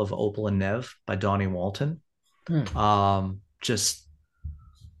revival of Opal and Nev by Donnie Walton. Just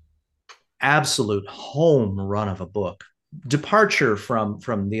absolute home run of a book. Departure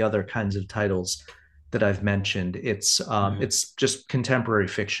from the other kinds of titles that I've mentioned. It's just contemporary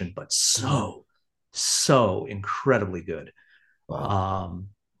fiction, but so incredibly good. Wow.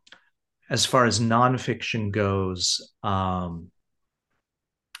 As far as nonfiction goes,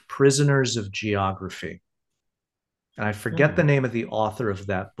 Prisoners of Geography. And I forget the name of the author of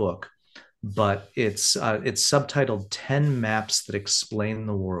that book, but it's subtitled 10 Maps That Explain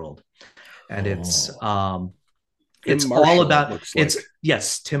the World. And it's all about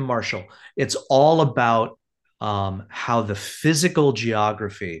yes, Tim Marshall. It's all about how the physical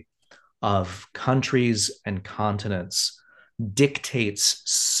geography of countries and continents dictates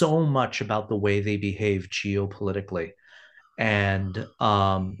so much about the way they behave geopolitically. And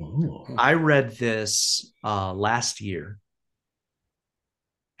I read this last year,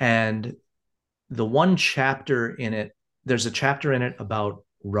 and the one chapter in it, there's a chapter in it about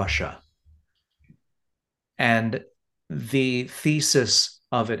Russia. And the thesis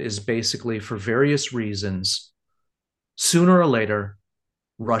of it is basically, for various reasons, sooner or later,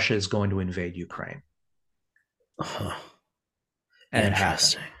 Russia is going to invade Ukraine. And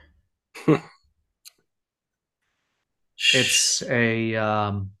interesting. It's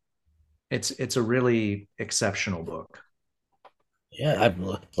a really exceptional book. Yeah, I'm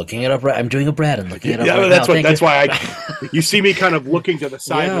looking it up. I'm doing a Brad and looking it up. Yeah, right that's why you see me kind of looking to the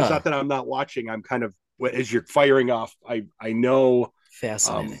side. Yeah. It's not that I'm not watching. I'm kind of, as you're firing off. I know.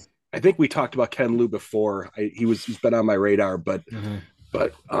 Fascinating. I think we talked about Ken Liu before. He's been on my radar, but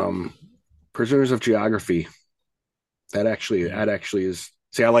Prisoners of Geography. That actually is.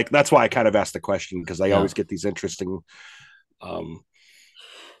 See, that's why I kind of asked the question, because I always get these interesting.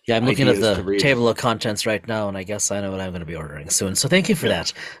 Yeah, I'm looking at the table of contents right now, and I guess I know what I'm going to be ordering soon. So thank you for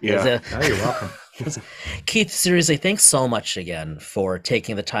that. Yeah, you're welcome. Keith, seriously, thanks so much again for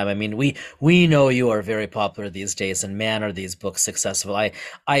taking the time. I mean, we know you are very popular these days, and man, are these books successful.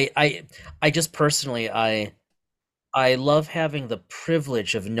 I just personally, I love having the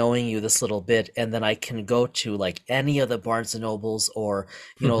privilege of knowing you this little bit, and then I can go to like any of the Barnes and Nobles or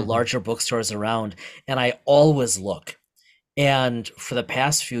larger bookstores around, and I always look. And for the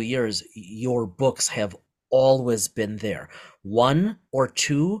past few years, your books have always been there. One or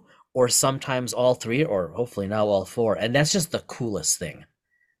two, or sometimes all three, or hopefully now all four. And that's just the coolest thing.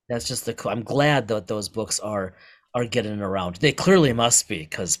 I'm glad that those books are getting around. They clearly must be,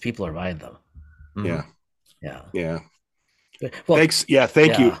 because people are buying them. Yeah. Yeah. Well, thanks. Yeah.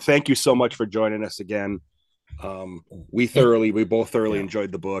 Thank you so much for joining us again. We both thoroughly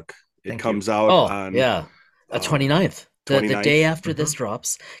enjoyed the book. It comes out on the 29th. The day after this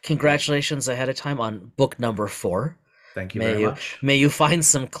drops. Congratulations ahead of time on book number 4. Thank you very much. May you find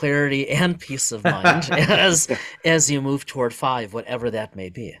some clarity and peace of mind as you move toward 5, whatever that may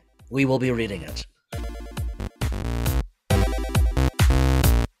be. We will be reading it.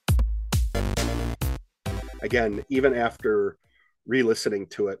 Again, even after re-listening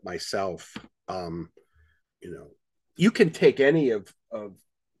to it myself, you can take any of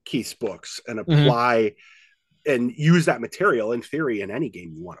Keith's books and apply and use that material in theory in any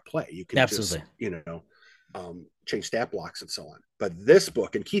game you want to play. You can absolutely change stat blocks and so on. But this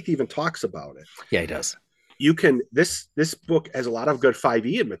book, and Keith even talks about it. Yeah, he does. You can this book has a lot of good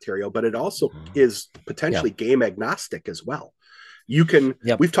 5e material, but it also is potentially game agnostic as well. You can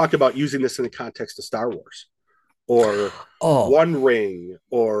we've talked about using this in the context of Star Wars or One Ring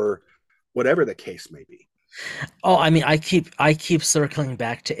or whatever the case may be. I mean, I keep circling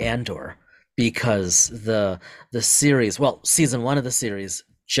back to Andor, because the series, season 1 of the series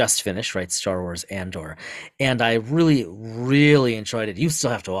just finished, right? Star Wars Andor, and I really, really enjoyed it. You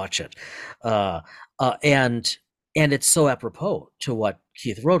still have to watch it, and it's so apropos to what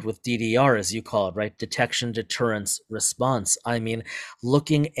Keith wrote with DDR, as you call it, right? Detection, deterrence, response. I mean,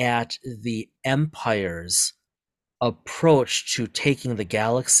 looking at the Empire's approach to taking the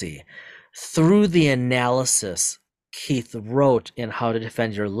galaxy through the analysis Keith wrote in How to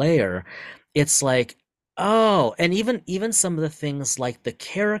Defend Your Lair, it's like, and even some of the things like the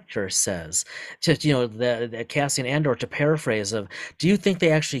character says to the Cassian Andor, to paraphrase, of, do you think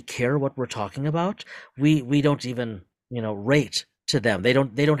they actually care what we're talking about? We don't even rate to them. They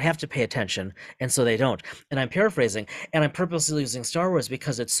don't have to pay attention, and so they don't. And I'm paraphrasing, and I'm purposely using Star Wars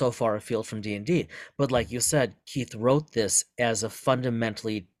because it's so far afield from D&D. But like you said, Keith wrote this as a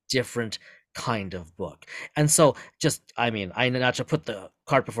fundamentally different kind of book. And so I not to put the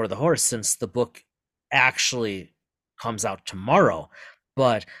cart before the horse, since the book actually comes out tomorrow,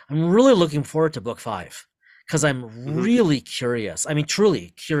 but I'm really looking forward to book 5 because I'm really curious. I mean,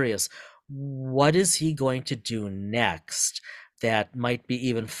 truly curious. What is he going to do next that might be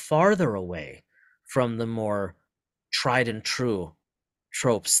even farther away from the more tried and true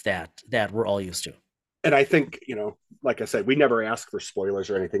tropes that we're all used to? And I think, like I said, we never ask for spoilers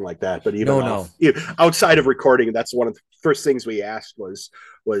or anything like that. But No. Outside of recording, that's one of the first things we asked was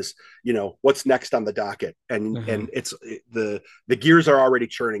what's next on the docket, and it's the gears are already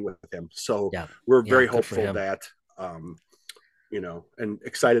churning with him. So we're very hopeful that and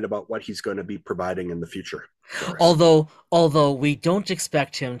excited about what he's going to be providing in the future. Although we don't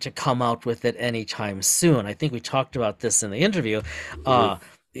expect him to come out with it anytime soon. I think we talked about this in the interview.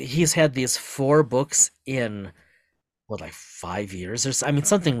 He's had these 4 books in like 5 years or so. I mean,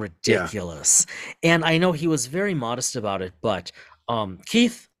 something ridiculous. And I know he was very modest about it, but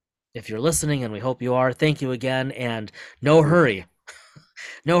Keith, if you're listening, and we hope you are, thank you again, and no hurry.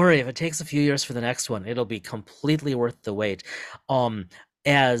 No hurry. If it takes a few years for the next one, it'll be completely worth the wait.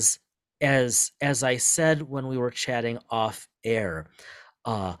 As I said when we were chatting off air,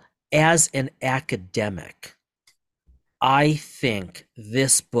 as an academic, I think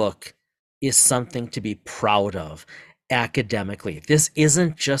this book is something to be proud of academically. This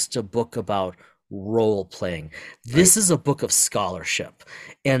isn't just a book about role playing. This is a book of scholarship.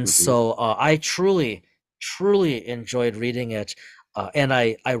 And so I truly enjoyed reading it. And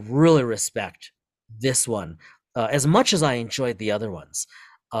I really respect this one. As much as I enjoyed the other ones,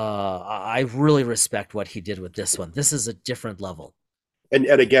 I really respect what he did with this one. This is a different level. And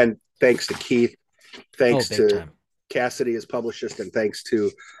again, thanks to Keith. Thanks to time. Cassidy as publicist, and thanks to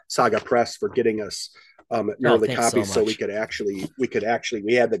Saga Press for getting us early copies, so we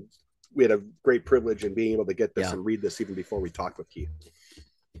had a great privilege in being able to get this and read this even before we talked with Keith.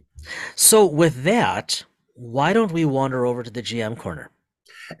 So with that, why don't we wander over to the GM corner?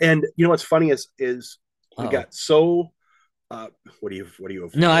 And what's funny is we got so what do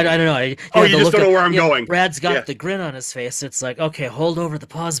you No, I don't know. You just don't know where I'm going. Brad's got the grin on his face. It's like, okay, hold over the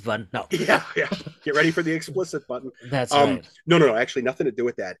pause button. No. Yeah. Get ready for the explicit button. That's right. No, actually nothing to do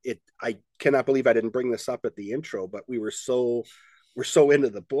with that. I cannot believe I didn't bring this up at the intro, but we're so into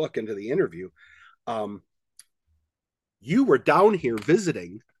the book, into the interview. You were down here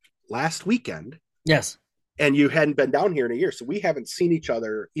visiting last weekend. Yes. And you hadn't been down here in a year. So we haven't seen each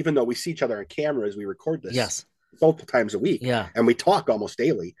other, even though we see each other on camera as we record this. Yes. Multiple times a week. Yeah. And we talk almost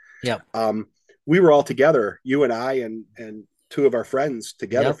daily. Yeah. We were all together, you and I and 2 of our friends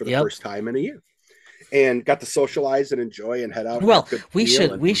together for the first time in a year, and got to socialize and enjoy and head out. Well, we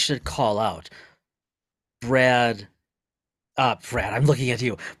should call out Brad, I'm looking at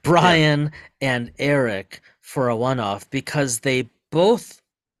you, Brian and Eric for a one-off, because they both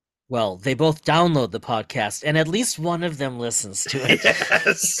download the podcast, and at least one of them listens to it.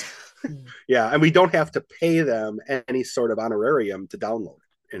 Yes. Yeah, and we don't have to pay them any sort of honorarium to download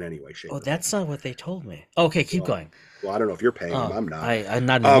it in any way, shape. Oh, that's not what they told me. Okay, keep going. Well, I don't know if you're paying them. I'm not. I'm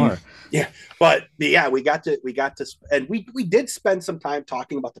not anymore. Yeah, but yeah, we got to, and we did spend some time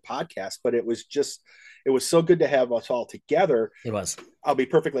talking about the podcast, but it was so good to have us all together. It was. I'll be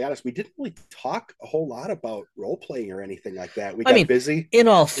perfectly honest. We didn't really talk a whole lot about role playing or anything like that. We got busy. In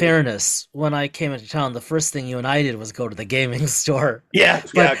all fairness, when I came into town, the first thing you and I did was go to the gaming store. Yeah,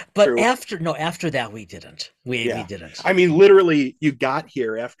 but true. after that, we didn't. We didn't. I mean, literally, you got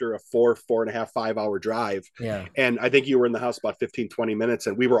here after a 4.5, 5 hour drive. Yeah. And I think you were in the house about 15, 20 minutes,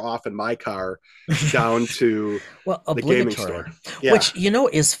 and we were off in my car down to the gaming store. Yeah. Which,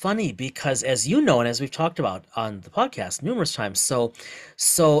 is funny because, as you know, and as we've talked about on the podcast numerous times, so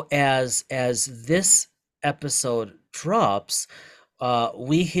as this episode drops,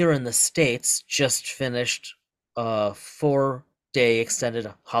 we here in the States just finished a 4-day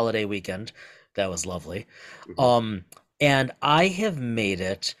extended holiday weekend. That was lovely. And I have made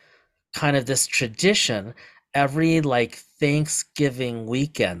it kind of this tradition every Thanksgiving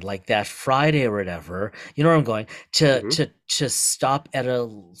weekend, like that Friday or whatever, you know where I'm going, to stop at a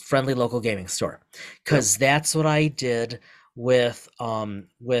friendly local gaming store, because that's what I did with one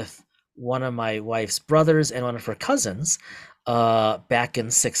of my wife's brothers and one of her cousins back in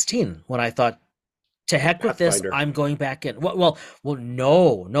 2016, when I thought to heck with this. Pathfinder. I'm going back in. Well,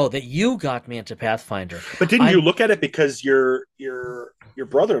 no, that you got me into Pathfinder. But didn't you look at it because your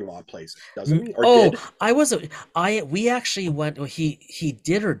brother-in-law plays it, doesn't he? Or did? We actually went. He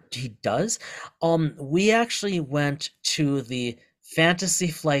did or he does. We actually went to the Fantasy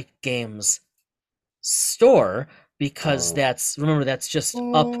Flight Games store because that's just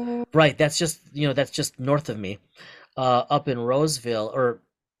up, right? That's just north of me, up in Roseville, or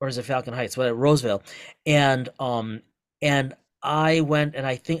is it Falcon Heights? Whatever, Roseville, and I went and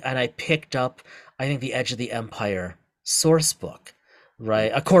I picked up, I think, the Edge of the Empire source book,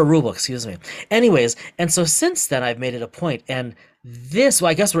 right? A core rulebook, excuse me. Anyways, and so since then I've made it a point, and well,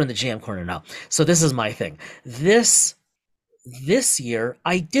 I guess we're in the GM corner now. So this is my thing. This year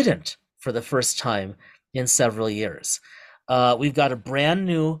I didn't, for the first time in several years. We've got a brand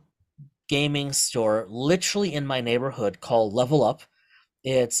new gaming store literally in my neighborhood called Level Up.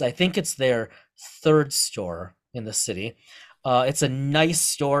 I think it's their third store in the city. It's a nice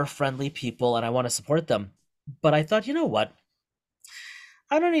store, friendly people, and I want to support them. But I thought, you know what?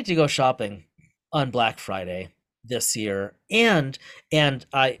 I don't need to go shopping on Black Friday this year. And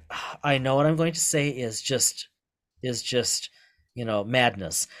I know what I'm going to say is just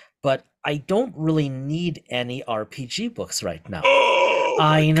madness. But I don't really need any RPG books right now. Oh,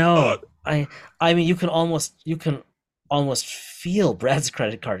 I know. God. I mean, you can almost feel Brad's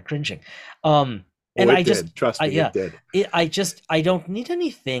credit card cringing. And I just trust me, it did. I don't need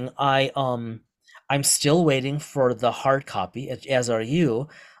anything. I'm still waiting for the hard copy, as are you,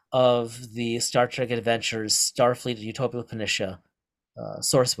 of the Star Trek Adventures Starfleet Utopia Planitia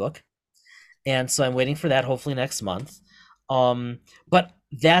source book, and so I'm waiting for that. Hopefully next month. But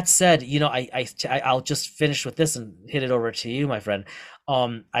that said, I'll just finish with this and hit it over to you, my friend.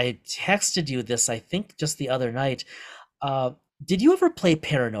 I texted you this, I think, just the other night. Did you ever play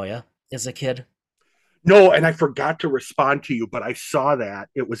Paranoia as a kid? No, and I forgot to respond to you, but I saw that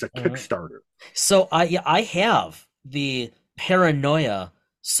it was a Kickstarter. So I have the Paranoia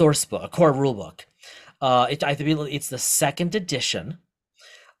source book, a core rule book. I believe it's the second edition,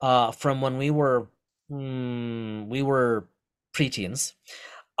 from when we were preteens.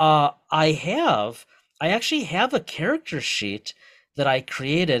 I actually have a character sheet that I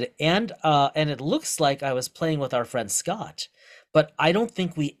created, and it looks like I was playing with our friend Scott, but I don't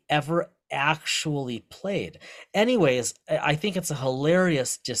think we ever actually played. Anyways, I think it's a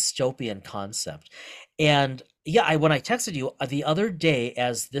hilarious dystopian concept. And yeah, when I texted you the other day,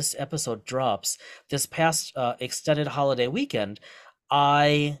 as this episode drops, this past extended holiday weekend,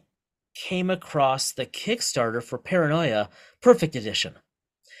 I came across the Kickstarter for Paranoia Perfect Edition,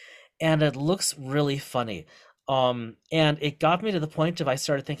 and it looks really funny. And it got me to the point of, I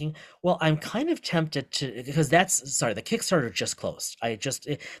started thinking, well, I'm kind of tempted to, because the Kickstarter just closed.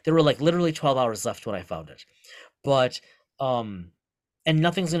 There were like literally 12 hours left when I found it, but and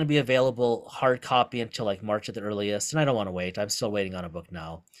nothing's going to be available hard copy until like March at the earliest, and I don't want to wait. I'm still waiting on a book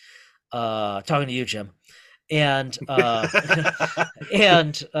now. Talking to you, Jim. And it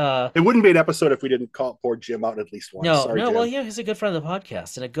wouldn't be an episode if we didn't call poor Jim out at least once. Sorry, Jim. Well, yeah, he's a good friend of the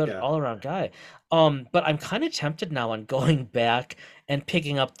podcast and a good all-around guy. But I'm kind of tempted now on going back and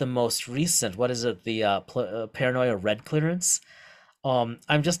picking up the most recent. What is it? The Paranoia Red Clearance.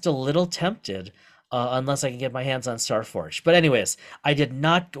 I'm just a little tempted, unless I can get my hands on Starforge. But anyways, I did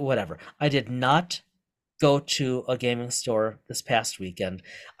not go to a gaming store this past weekend.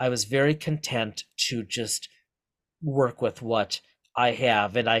 I was very content to just work with what I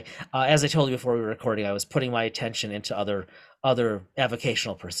have, and I as I told you before we were recording, I was putting my attention into other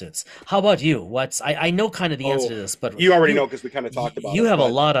avocational pursuits. How about you? I know kind of the answer to this, but you already know, because we kind of talked about it. You have a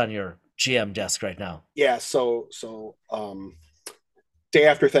lot on your GM desk right now. Yeah, so day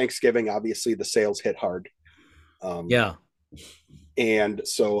after Thanksgiving, obviously the sales hit hard. And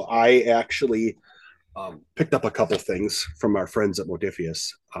so I actually picked up a couple things from our friends at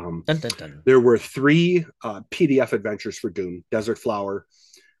Modiphius. There were 3 PDF adventures for Dune: Desert Flower,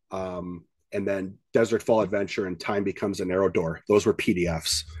 and then Desert Fall Adventure, and Time Becomes a Narrow Door. Those were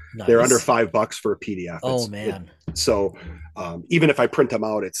PDFs. Nice. They're under $5 for a PDF. Oh man! So even if I print them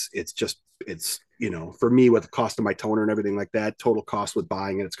out, it's for me, with the cost of my toner and everything like that, total cost with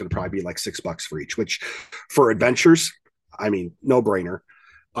buying it, it's going to probably be like $6 for each. Which, for adventures, I mean, no brainer.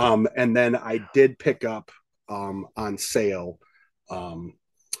 And then I did pick up on sale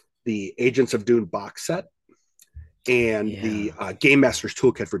the Agents of Dune box set and the Game Master's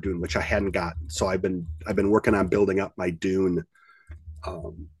Toolkit for Dune, which I hadn't gotten. So I've been working on building up my Dune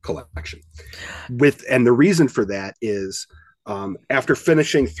collection. And the reason for that is, after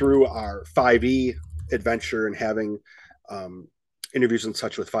finishing through our 5e adventure and having interviews and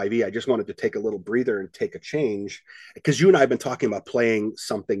such with 5e, I just wanted to take a little breather and take a change, because you and I have been talking about playing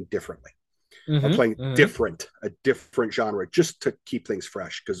something differently, or playing a different genre, just to keep things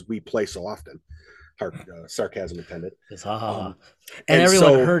fresh, because we play so often. Sarcasm intended. And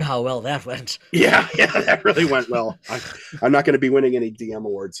everyone heard how well that went. Yeah, that really went well. I'm not going to be winning any DM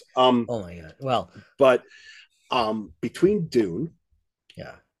awards. Oh my god! Well, but between Dune,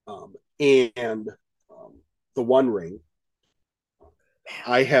 and The One Ring,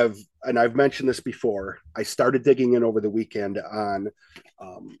 I've mentioned this before. I started digging in over the weekend on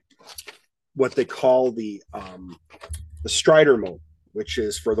what they call the Strider mode, which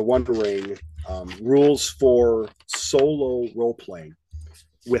is for The One Ring, rules for solo role playing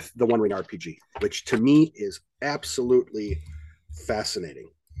with the One Ring RPG, which to me is absolutely fascinating.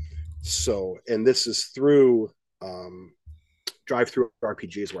 So, and this is through Drive Through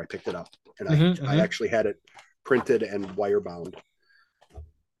RPGs where I picked it up, and I actually had it printed and wire bound.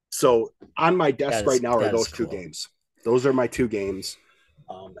 So on my desk right now are those two games. Those are my two games.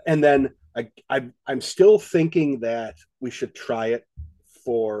 And then I'm still thinking that we should try it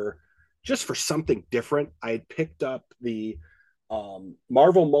for something different. I had picked up the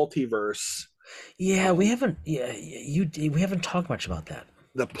Marvel Multiverse. Yeah, we haven't. Yeah, we haven't talked much about that.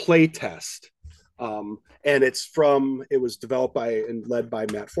 The play test, and it was developed by and led by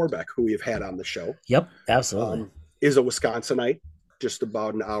Matt Forbeck, who we've had on the show. Yep, absolutely. Is a Wisconsinite, just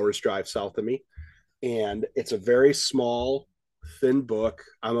about an hour's drive south of me, and it's a very small, thin book.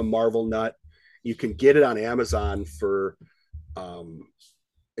 I'm a Marvel nut. You can get it on Amazon for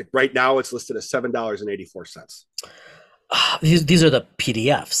right now it's listed as $7.84. These are the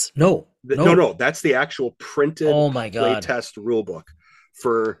PDFs. No, that's the actual printed playtest rule book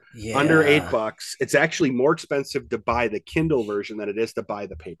for under $8. It's actually more expensive to buy the Kindle version than it is to buy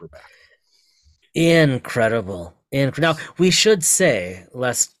the paperback. Incredible. Now we should say,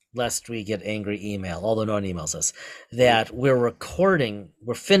 lest we get angry email, although no one emails us, that we're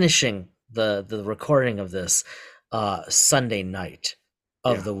finishing the recording of this Sunday night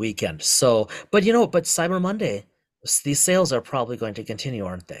of the weekend. So, but Cyber Monday, these sales are probably going to continue,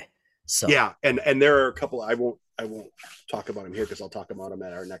 aren't they? So yeah, and there are a couple. I won't talk about them here because I'll talk about them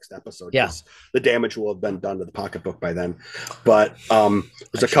at our next episode. Yeah, the damage will have been done to the pocketbook by then. But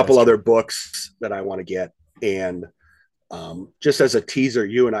there's a couple other books that I want to get, and just as a teaser,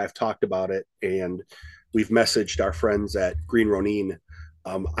 you and I have talked about it, and we've messaged our friends at Green Ronin.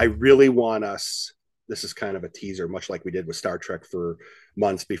 I really want us. This is kind of a teaser, much like we did with Star Trek for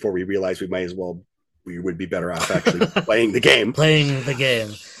months before we realized we would be better off actually playing the game.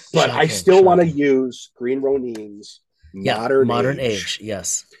 But I still want to use Green Ronin's Modern Age.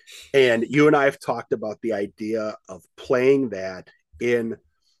 Yes. And you and I have talked about the idea of playing that in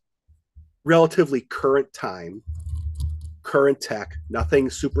relatively current time, current tech, nothing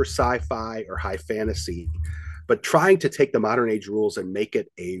super sci-fi or high fantasy, but trying to take the Modern Age rules and make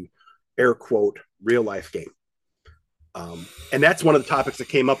it a air quote real life game. And that's one of the topics that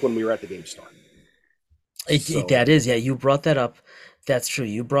came up when we were at the game store. That is, you brought that up. That's true.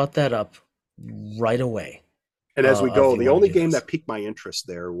 You brought that up right away. And as we go, the only game that piqued my interest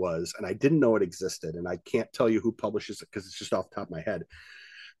there was, and I didn't know it existed, and I can't tell you who publishes it because it's just off the top of my head.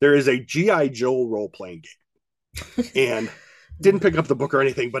 There is a G.I. Joe role-playing game. And didn't pick up the book or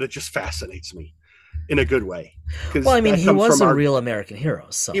anything, but it just fascinates me in a good way. Well, I mean, he was a real American hero.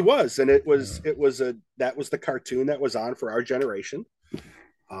 So he was, and that was the cartoon that was on for our generation.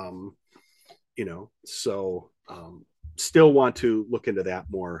 Still want to look into that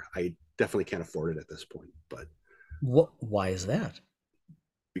more. I definitely can't afford it at this point, but why is that?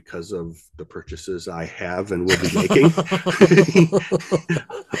 Because of the purchases I have and will be making.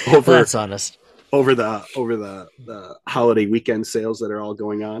 That's honest. Over the holiday weekend sales that are all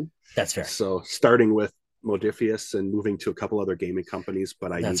going on. That's fair. So starting with Modiphius and moving to a couple other gaming companies,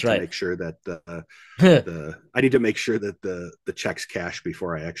 but I need to make sure that the checks cash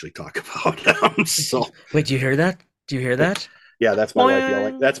before I actually talk about them. So wait, do you hear that? Yeah, that's my wife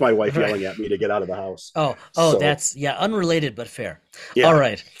yelling. That's my wife yelling at me to get out of the house. That's unrelated but fair. Yeah. All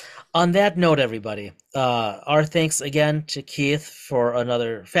right. On that note, everybody, our thanks again to Keith for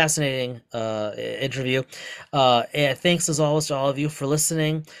another fascinating interview. And thanks as always to all of you for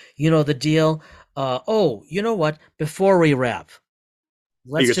listening. You know the deal. You know what? Before we wrap,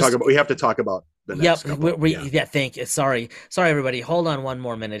 we have to talk about the next couple. Thank you. Sorry, everybody. Hold on one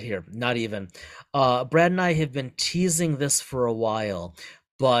more minute here. Not even. Brad and I have been teasing this for a while,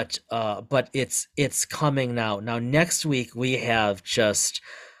 but it's coming now. Now next week we have just,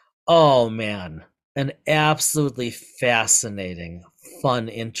 oh man, an absolutely fascinating, fun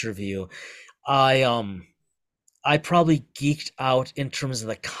interview. I probably geeked out in terms of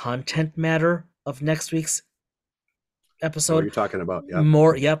the content matter of next week's What episode. you're talking about? Yeah.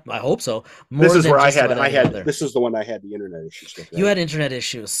 More, yep, I hope so. More This is than where just about any other. this is the one I had the internet issues with. Right? You had internet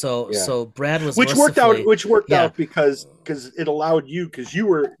issues, so Yeah. so Brad was which worked out yeah. because it allowed you, because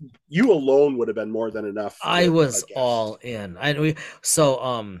you alone would have been more than enough. I for was a guest. all in.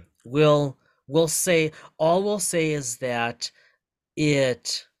 We'll say is that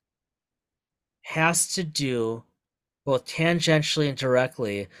it has to do both tangentially and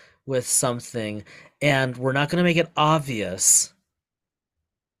directly with something, and we're not going to make it obvious,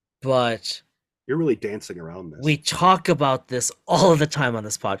 but You're really dancing around this. we talk about this all of the time on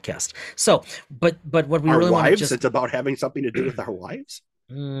this podcast. So, but what we our really want to wives, just it's about having something to do with our wives.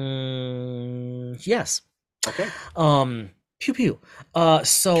 yes. Okay. Pew pew. What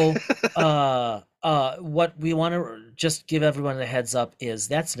we want to just give everyone a heads up is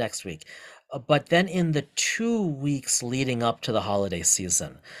that's next week. But then in the 2 weeks leading up to the holiday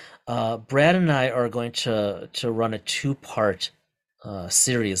season, Brad and I are going to run a 2-part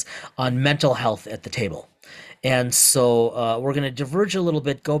series on mental health at the table. And so we're going to diverge a little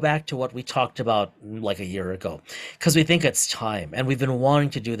bit, go back to what we talked about like a year ago, because we think it's time, and we've been wanting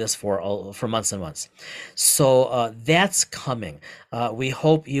to do this for months and months. So that's coming. We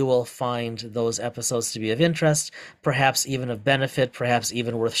hope you will find those episodes to be of interest, perhaps even of benefit, perhaps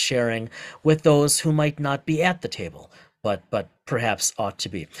even worth sharing with those who might not be at the table, but perhaps ought to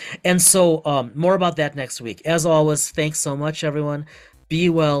be. And so more about that next week. As always, thanks so much, everyone. Be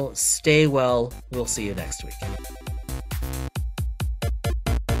well, stay well. We'll see you next week.